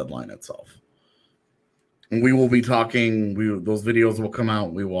actual deadline itself. And we will be talking. Those videos will come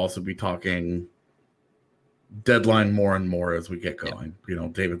out. We will also be talking deadline more and more as we get going.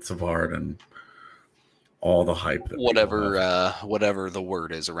 David Savard and all the hype. Whatever the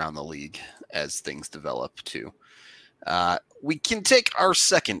word is around the league as things develop too. We can take our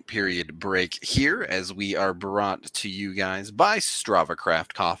second period break here as we are brought to you guys by Strava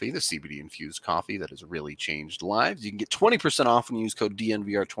Craft Coffee, the CBD infused coffee that has really changed lives. You can get 20% off and use code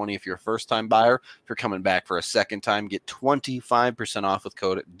DNVR20 if you're a first-time buyer. If you're coming back for a second time, get 25% off with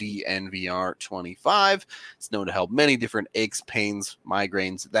code DNVR25. It's known to help many different aches, pains,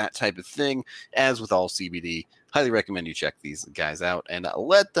 migraines, that type of thing. As with all CBD, highly recommend you check these guys out and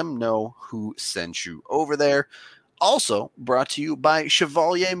let them know who sent you over there. Also brought to you by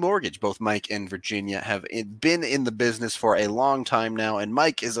Chevalier Mortgage. Both Mike and Virginia have been in the business for a long time now, and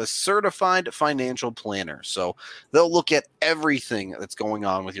Mike is a certified financial planner. So they'll look at everything that's going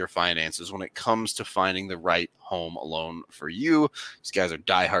on with your finances when it comes to finding the right home loan for you. These guys are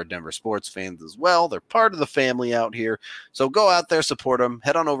diehard Denver sports fans as well. They're part of the family out here. So go out there, support them.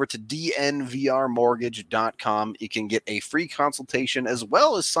 Head on over to dnvrmortgage.com. You can get a free consultation as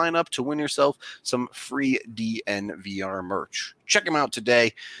well as sign up to win yourself some free DNVR merch. Check them out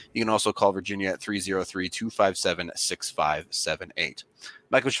today. You can also call Virginia at 303-257-6578.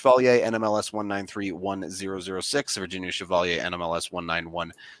 Michael Chevalier, NMLS 1931006. Virginia Chevalier, NMLS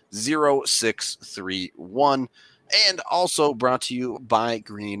 1910631. And also brought to you by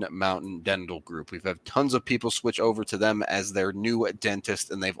Green Mountain Dental Group. We've had tons of people switch over to them as their new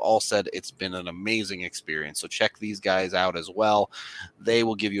dentist, and they've all said it's been an amazing experience. So check these guys out as well. They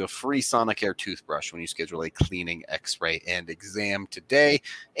will give you a free Sonicare toothbrush when you schedule a cleaning, x-ray, and exam today,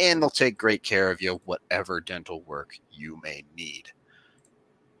 and they'll take great care of you, whatever dental work you may need.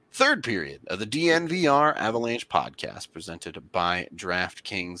 Third period of the DNVR Avalanche podcast presented by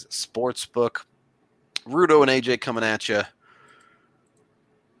DraftKings Sportsbook. Rudo and AJ coming at you.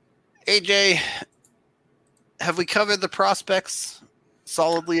 AJ, have we covered the prospects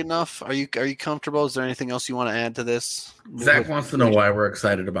solidly enough? Are you comfortable? Is there anything else you want to add to this? Zach wants to know why we're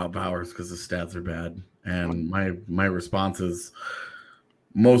excited about Bowers because his stats are bad. And my response is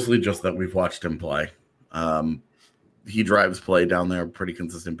mostly just that we've watched him play. He drives play down there, pretty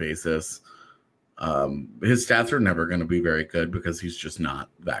consistent basis. His stats are never going to be very good because he's just not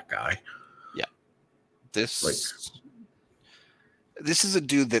that guy. This is a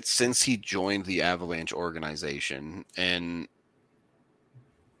dude that since he joined the Avalanche organization and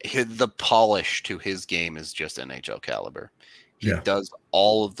the polish to his game is just NHL caliber. He does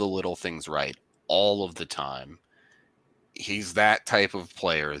all of the little things right all of the time. He's that type of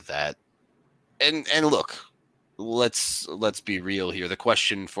player that, and look, let's be real here. The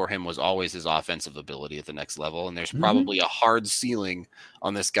question for him was always his offensive ability at the next level, and there's probably a hard ceiling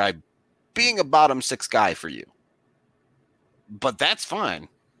on this guy being a bottom six guy for you. But that's fine.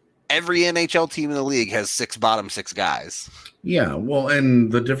 Every NHL team in the league has 6 bottom 6 guys. Yeah, well,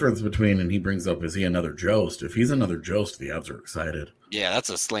 and the difference between, and he brings up, is he another Jost? If he's another Jost, the Avs are excited. Yeah, that's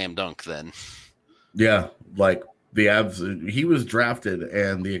a slam dunk then. Yeah, like the Avs, he was drafted,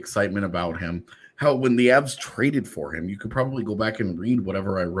 and the excitement about him. How when the Avs traded for him, you could probably go back and read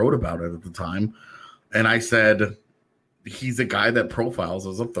whatever I wrote about it at the time. And I said, he's a guy that profiles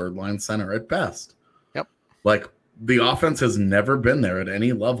as a third line center at best. Yep. Like, the offense has never been there at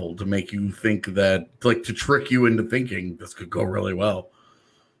any level to make you think that, like, to trick you into thinking this could go really well.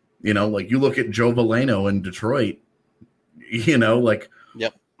 You know, like you look at Joe Veleno in Detroit, you know, like,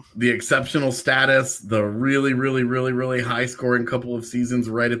 yep, the exceptional status, the really, really, really, really high scoring couple of seasons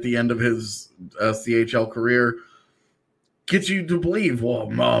right at the end of his CHL career gets you to believe,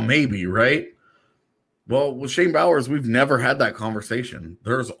 well, maybe, right? Well, with Shane Bowers, we've never had that conversation.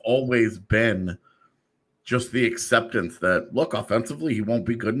 There's always been just the acceptance that, look, offensively, he won't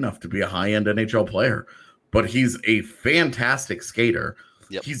be good enough to be a high-end NHL player, but he's a fantastic skater.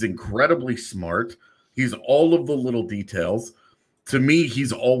 Yep. He's incredibly smart. He's all of the little details. To me,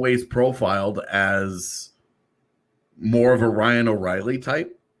 he's always profiled as more of a Ryan O'Reilly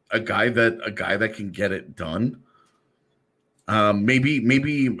type, a guy that can get it done.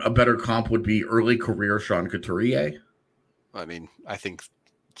 Maybe a better comp would be early career Sean Couturier. I mean, I think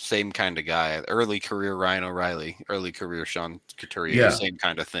same kind of guy. Early career Ryan O'Reilly, early career Sean Couturier, same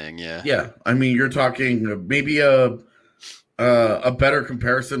kind of thing. Yeah. Yeah. I mean, you're talking maybe a better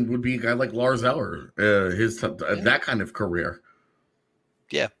comparison would be a guy like Lars Eller, that kind of career.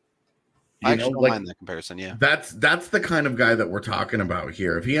 Yeah. I actually don't mind that comparison. Yeah. That's the kind of guy that we're talking about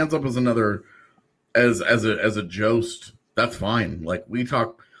here. If he ends up as another as a Jost, that's fine. Like, we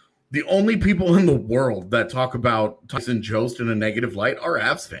talk, the only people in the world that talk about Tyson Jost in a negative light are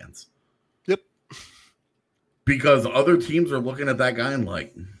Avs fans. Yep. Because other teams are looking at that guy and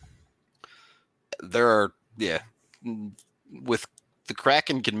like, there are, with the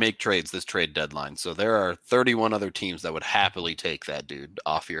Kraken can make trades this trade deadline. So there are 31 other teams that would happily take that dude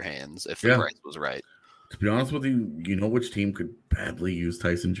off your hands if the price was right. To be honest with you, you know which team could badly use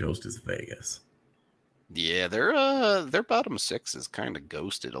Tyson Jost is Vegas. Yeah, their bottom 6 is kind of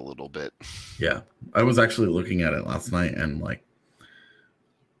ghosted a little bit. Yeah, I was actually looking at it last night, and like,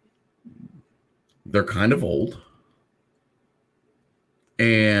 they're kind of old,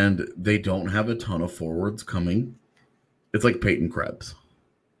 and they don't have a ton of forwards coming. It's like Peyton Krebs,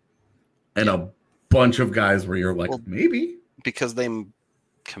 and a bunch of guys where you're like, well, maybe because they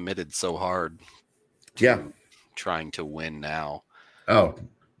committed so hard. Trying to win now. Oh.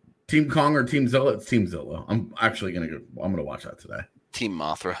 Team Kong or Team Zilla? It's Team Zilla. I'm actually I'm gonna watch that today. Team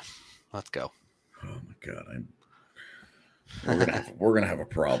Mothra. Let's go. Oh my god, we're gonna have a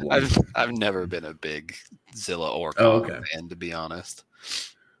problem. I've never been a big Zilla or Kong fan, to be honest.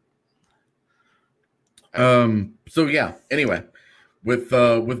 So yeah. Anyway, with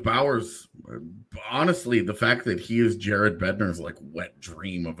Bowers, honestly, the fact that he is Jared Bednar's like wet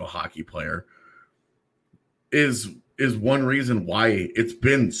dream of a hockey player is one reason why it's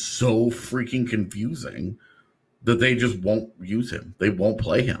been so freaking confusing that they just won't use him. They won't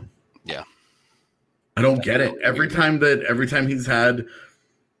play him. Yeah. I don't get it. Every time he's had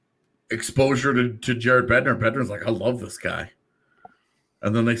exposure to Jared Bednar's like, I love this guy.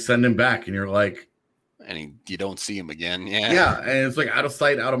 And then they send him back and you're like, and you don't see him again. Yeah. Yeah. And it's like out of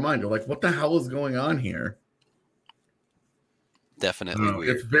sight, out of mind. You're like, what the hell is going on here? Definitely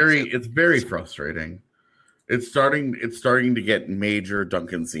weird. It's very frustrating. It's starting to get major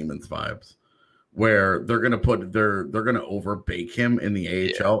Duncan Siemens vibes, where they're gonna overbake him in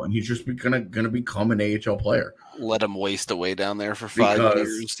the AHL, and he's just gonna become an AHL player. Let him waste away down there for 5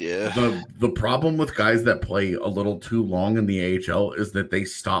 years. Yeah. The problem with guys that play a little too long in the AHL is that they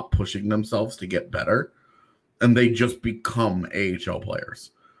stop pushing themselves to get better, and they just become AHL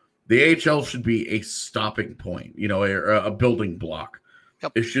players. The AHL should be a stopping point, a building block.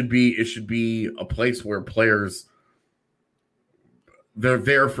 Yep. It should be a place where players, they're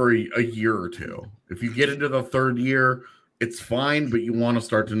there for a year or two. If you get into the third year it's fine, but you want to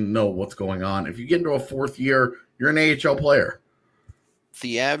start to know what's going on. If you get into a fourth year, you're an AHL player.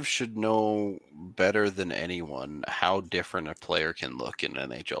 The Avs should know better than anyone how different a player can look in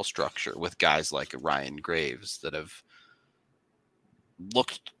NHL structure with guys like Ryan Graves that have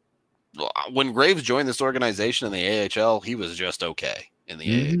looked. When Graves joined this organization in the AHL, he was just okay in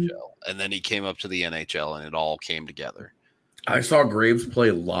the AHL. And then he came up to the NHL and it all came together. I saw Graves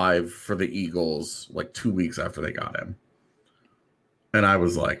play live for the Eagles like 2 weeks after they got him. And I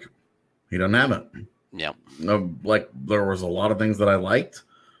was like, he doesn't have it. Yeah. Like, there was a lot of things that I liked.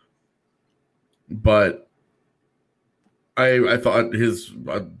 But I thought his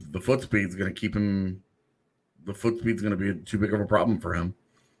the foot speed's going to keep him. The foot speed's going to be too big of a problem for him.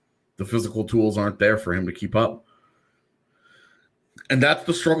 The physical tools aren't there for him to keep up. And that's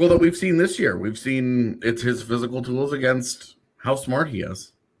the struggle that we've seen this year. We've seen it's his physical tools against how smart he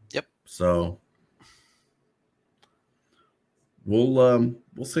is. Yep. So we'll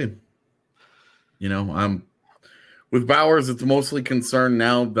see. You know, with Bowers, it's mostly concerned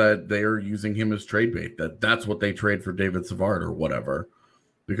now that they are using him as trade bait. That's what they trade for David Savard or whatever,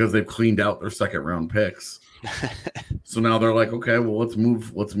 because they've cleaned out their second round picks. So now they're like, okay, well, let's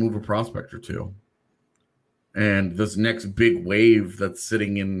move a prospect or two. And this next big wave that's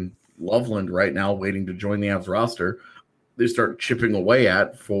sitting in Loveland right now, waiting to join the Avs roster, they start chipping away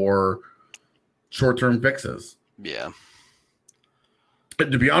at for short-term fixes. Yeah.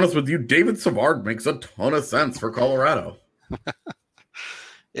 And to be honest with you, David Savard makes a ton of sense for Colorado.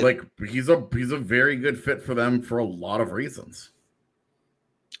 He's a very good fit for them for a lot of reasons.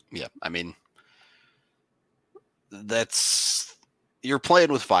 Yeah, I mean, you're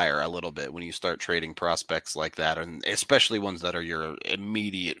playing with fire a little bit when you start trading prospects like that, and especially ones that are your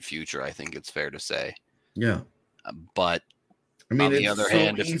immediate future. I think it's fair to say. Yeah, but I mean, on the it's other so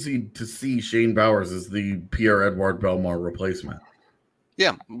hand, easy to see Shane Bowers as the Pierre-Edouard Bellemare replacement.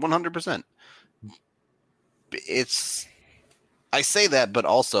 Yeah, 100%. I say that, but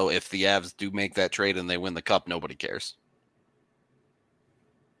also if the Avs do make that trade and they win the cup, nobody cares.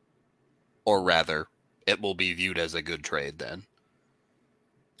 Or rather, it will be viewed as a good trade then.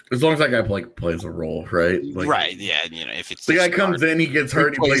 As long as that guy plays a role, right? Right, yeah. You know, if it's the guy comes in, he gets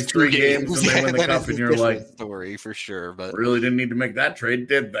hurt, he plays 3 games, and they win the cup, and you're like, story for sure. But really didn't need to make that trade,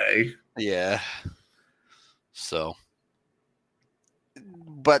 did they? Yeah. So,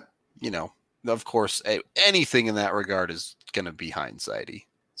 but you know, of course, anything in that regard is going to be hindsighty.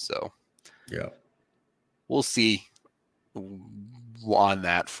 So, yeah, we'll see on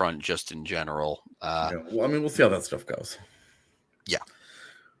that front, just in general. Well, I mean, we'll see how that stuff goes. Yeah.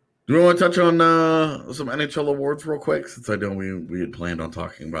 Do we want to touch on some NHL awards real quick? Since I know we had planned on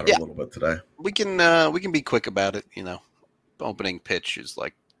talking about it a little bit today. We can be quick about it. You know, the opening pitch is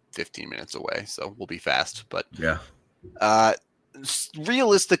like 15 minutes away, so we'll be fast. But yeah,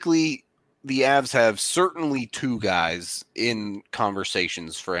 realistically, the Avs have certainly 2 guys in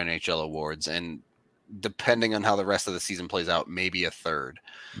conversations for NHL awards, and depending on how the rest of the season plays out, maybe a third.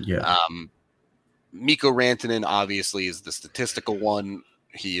 Yeah. Mikko Rantanen obviously is the statistical one.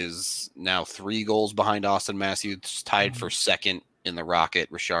 He is now 3 goals behind Austin Matthews, tied for second in the Rocket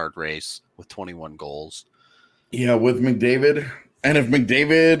Richard race with 21 goals. Yeah, with McDavid. And if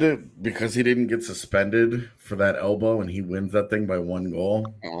McDavid, because he didn't get suspended for that elbow and he wins that thing by 1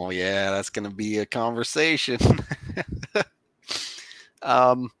 goal. Oh, yeah, that's going to be a conversation.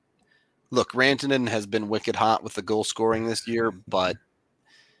 Look, Rantanen has been wicked hot with the goal scoring this year, but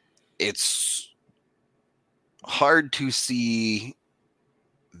it's hard to see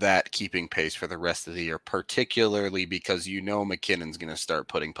that keeping pace for the rest of the year, particularly because you know McKinnon's going to start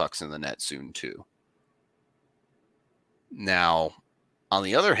putting pucks in the net soon too. Now, on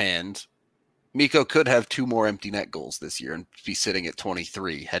the other hand, Mikko could have 2 more empty net goals this year and be sitting at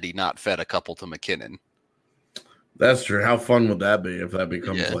 23 had he not fed a couple to McKinnon. That's true. How fun would that be if that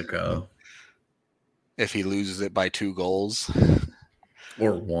becomes if he loses it by 2 goals?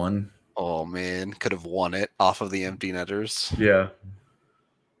 Or 1. Oh, man. Could have won it off of the empty netters. Yeah.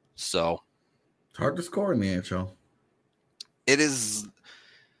 So. It's hard to score in the NHL. It is.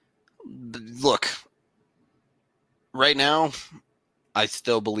 Look. Right now, I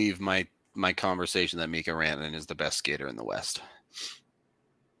still believe my conversation that Mikko Rantanen is the best skater in the West.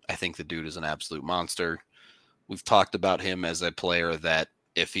 I think the dude is an absolute monster. We've talked about him as a player that,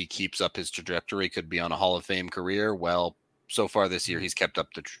 if he keeps up his trajectory, could be on a Hall of Fame career. Well, so far this year, he's kept up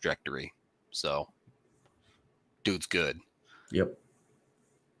the trajectory. So, dude's good. Yep.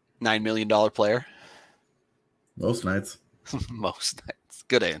 $9 million player? Most nights. Most nights.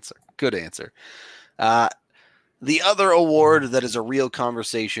 Good answer. Good answer. The other award that is a real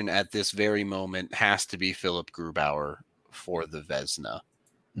conversation at this very moment has to be Philip Grubauer for the Vezina.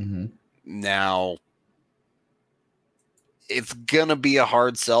 Mm-hmm. Now, it's going to be a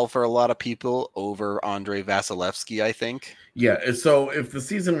hard sell for a lot of people over Andrei Vasilevsky, I think. Yeah, so if the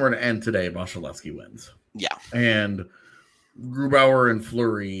season were to end today, Vasilevsky wins. Yeah. And Grubauer and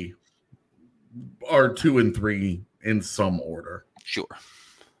Fleury are 2 and 3 in some order. Sure.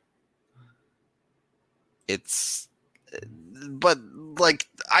 But like,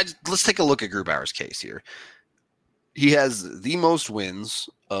 let's take a look at Grubauer's case here. He has the most wins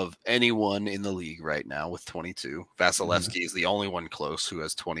of anyone in the league right now with 22. Vasilevsky is the only one close who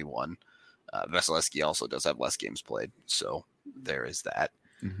has 21. Vasilevsky also does have less games played, so there is that.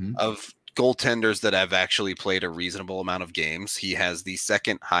 Mm-hmm. Of goaltenders that have actually played a reasonable amount of games, he has the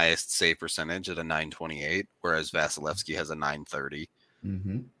second highest save percentage at a 928, whereas Vasilevsky has a 930.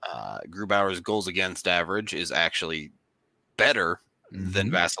 Mm-hmm. Grubauer's goals against average is actually better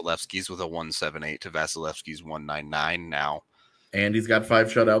than Vasilevsky's with a 178 to Vasilevsky's 199 now. And he's got 5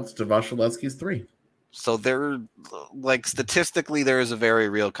 shutouts to Vasilevsky's 3. So there, like, statistically, there is a very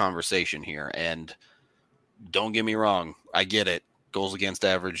real conversation here. And don't get me wrong, I get it. Goals against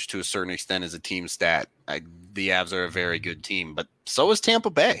average to a certain extent is a team stat. The Avs are a very good team, but so is Tampa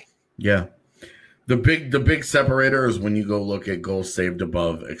Bay. Yeah. The big separator is when you go look at goals saved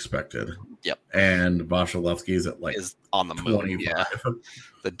above expected. Yep. And Vasilevsky's at like is on the moon. 25. Yeah.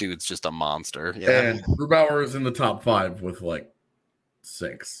 The dude's just a monster. Yeah. And Grubauer is in the top 5 with like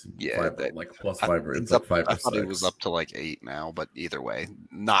 6. Yeah. 5, like plus 5. It's up, like 5 I or thought 6. it was up to like 8 now, but either way,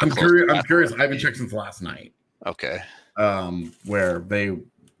 not I'm close. curious. I haven't checked since last night. Okay. Where they,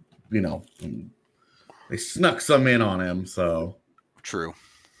 they snuck some in on him. So True.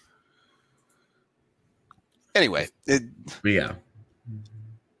 Anyway, but yeah.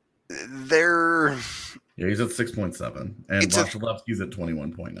 Yeah, He's at 6.7, and Vasilevsky's at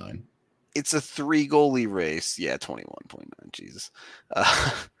 21.9. It's a 3 goalie race. Yeah, 21.9. Jesus.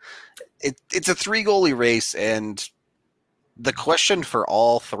 It's a 3 goalie race, and the question for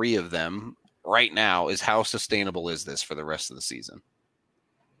all 3 of them right now is how sustainable is this for the rest of the season?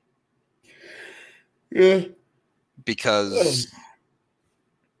 Yeah. Because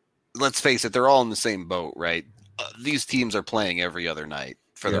let's face it, they're all in the same boat, right? These teams are playing every other night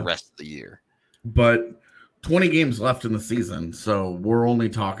for the rest of the year. But 20 games left in the season, so we're only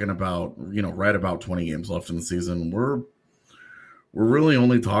talking about, right about 20 games left in the season. We're really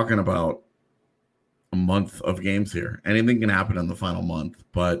only talking about a month of games here. Anything can happen in the final month,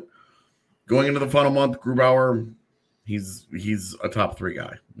 but going into the final month, Grubauer, he's a top 3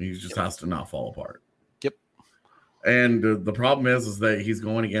 guy. He just has to not fall apart. Yep. And the problem is that he's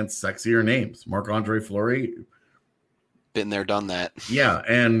going against sexier names. Marc-Andre Fleury. Been there, done that. Yeah,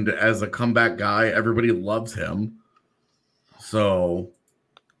 and as a comeback guy, everybody loves him. So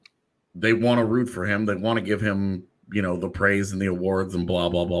they want to root for him. They want to give him, the praise and the awards and blah,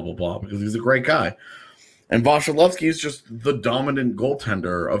 blah, blah, blah, blah, because he's a great guy. And Vasilevsky is just the dominant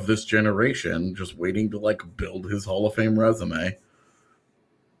goaltender of this generation, just waiting to, build his Hall of Fame resume.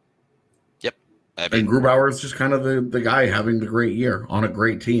 Yep. And Grubauer is just kind of the guy having the great year on a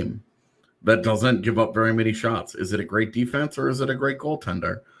great team that doesn't give up very many shots. Is it a great defense or is it a great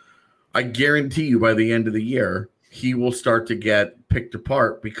goaltender? I guarantee you by the end of the year, he will start to get picked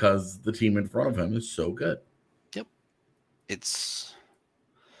apart because the team in front of him is so good. Yep.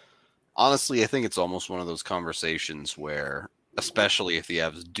 Honestly, I think it's almost one of those conversations where, especially if the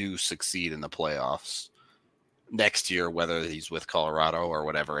Avs do succeed in the playoffs next year, whether he's with Colorado or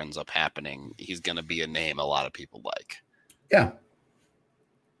whatever ends up happening, he's going to be a name a lot of people like. Yeah.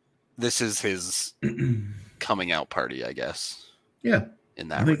 This is his coming out party, I guess. Yeah. In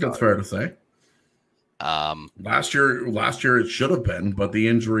that I think regard. that's fair to say. Last year it should have been, but the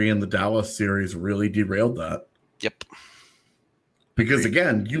injury in the Dallas series really derailed that. Yep. Because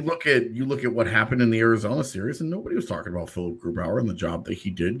again, you look at what happened in the Arizona series, and nobody was talking about Philip Grubauer and the job that he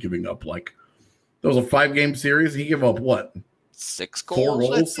did, giving up there was a 5-game series. He gave up what? 6 goals? 4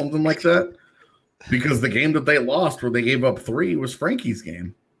 goals, something like that. Because the game that they lost, where they gave up 3, was Frankie's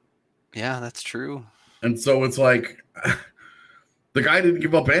game. Yeah, that's true. And so it's like the guy didn't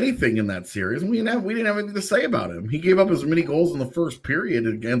give up anything in that series, and we didn't have anything to say about him. He gave up as many goals in the first period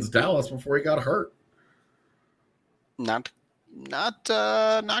against Dallas before he got hurt. Not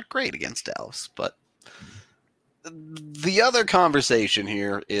great against Dallas, but the other conversation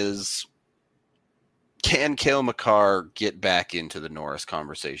here is, can Cale Makar get back into the Norris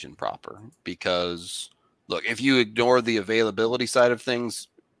conversation proper? Because look, if you ignore the availability side of things,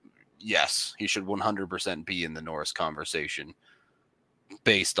 yes, he should 100% be in the Norris conversation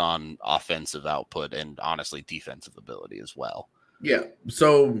based on offensive output and honestly defensive ability as well. Yeah.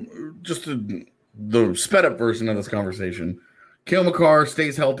 So just to the sped up version of this conversation. Cale Makar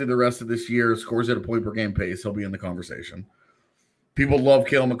stays healthy the rest of this year, scores at a point per game pace. He'll be in the conversation. People love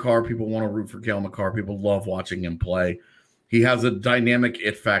Cale Makar. People want to root for Cale Makar. People love watching him play. He has a dynamic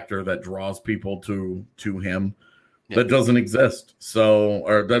it factor that draws people to him that doesn't exist.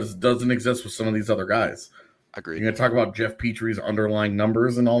 Or doesn't exist with some of these other guys. Agreed. You're going to talk about Jeff Petrie's underlying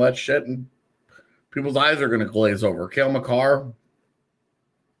numbers and all that shit, and people's eyes are going to glaze over. Cale Makar,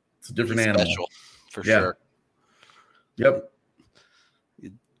 it's a different animal. Special, for sure. Yep.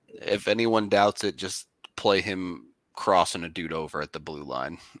 If anyone doubts it, just play him crossing a dude over at the blue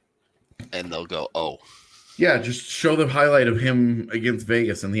line, and they'll go, oh. Yeah, just show the highlight of him against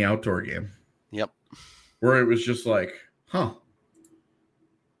Vegas in the outdoor game. Yep. Where it was just like, huh.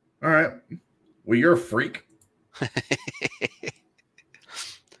 All right. Well, you're a freak.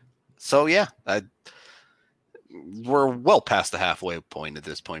 So, yeah, we're well past the halfway point at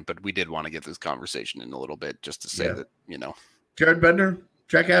this point, but we did want to get this conversation in a little bit just to say that, Jared Bednar,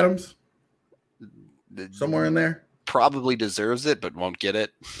 Jack Adams, somewhere in there. Probably deserves it, but won't get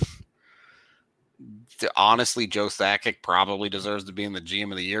it. Honestly, Joe Sakic probably deserves to be in the GM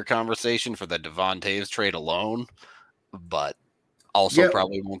of the Year conversation for the Devon Toews trade alone, but also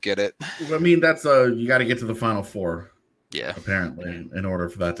probably won't get it. I mean, that's you got to get to the Final Four. Yeah, apparently, in order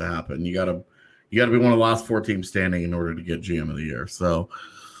for that to happen, you got to be one of the last 4 teams standing in order to get GM of the Year. So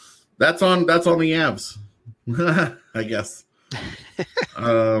that's on the Avs, I guess.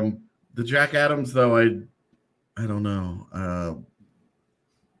 The Jack Adams, though, I don't know.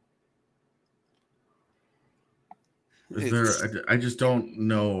 I just don't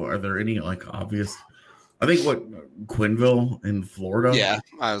know. Are there any obvious? I think Quenneville in Florida. Yeah,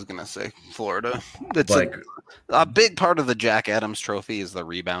 I was gonna say Florida. It's a big part of the Jack Adams Trophy is the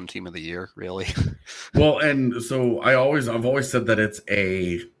rebound team of the year, really. Well, and so I've always said that it's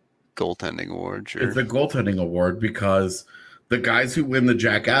a goaltending award. Sure. It's a goaltending award because the guys who win the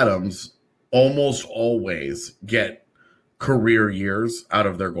Jack Adams almost always get career years out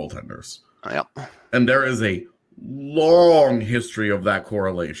of their goaltenders. Yep. And there is a long history of that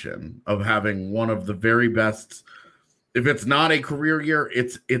correlation of having one of the very best. If it's not a career year,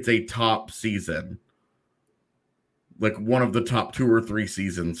 it's a top season, like one of the top 2 or 3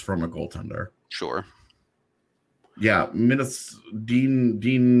 seasons from a goaltender. Sure. Yeah,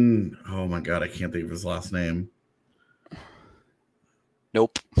 Dean. Oh my god, I can't think of his last name.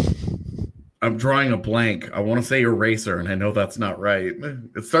 Nope. I'm drawing a blank. I want to say Eraser, and I know that's not right.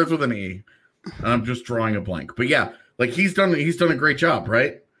 It starts with an E. I'm just drawing a blank. But yeah, he's done a great job,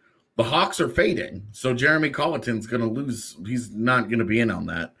 right? The Hawks are fading, so Jeremy Colleton's going to lose. He's not going to be in on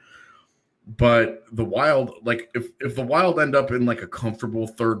that. But the Wild, if the Wild end up in a comfortable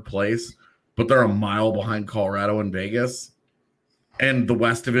 3rd place, but they're a mile behind Colorado and Vegas, and the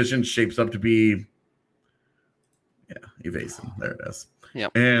West Division shapes up to be evasive. There it is. Yeah.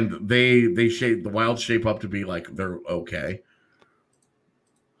 And the Wild shape up to be they're okay.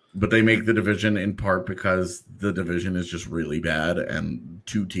 But they make the division in part because the division is just really bad and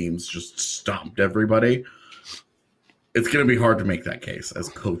 2 teams just stomped everybody. It's going to be hard to make that case as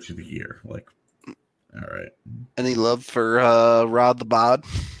coach of the year. All right. Any love for Rod the Bod?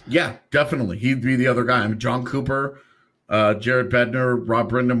 Yeah, definitely. He'd be the other guy. John Cooper, Jared Bednar,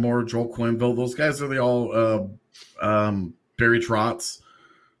 Rob Brindamore, Joel Quenneville. Those guys are Barry Trotz.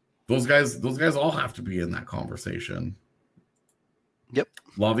 Those guys all have to be in that conversation. Yep.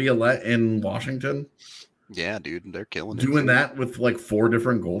 Laviolette in Washington. Yeah, dude, they're killing it. Doing that with 4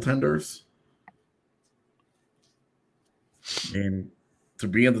 different goaltenders. And to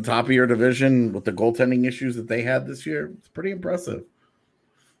be at the top of your division with the goaltending issues that they had this year, it's pretty impressive.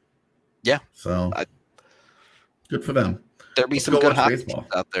 Yeah. So good for them. There'll be some good hockey teams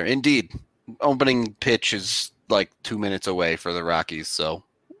out there. Indeed. Opening pitch is 2 minutes away for the Rockies, so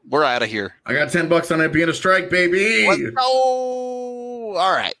we're out of here. I got $10 on it being a strike, baby. Let's go.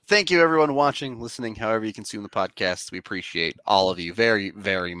 All right. Thank you, everyone watching, listening, however you consume the podcast. We appreciate all of you very,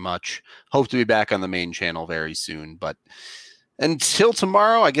 very much. Hope to be back on the main channel very soon. But until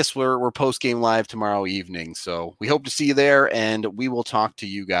tomorrow, I guess we're post-game live tomorrow evening. So we hope to see you there, and we will talk to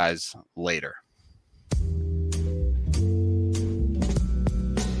you guys later.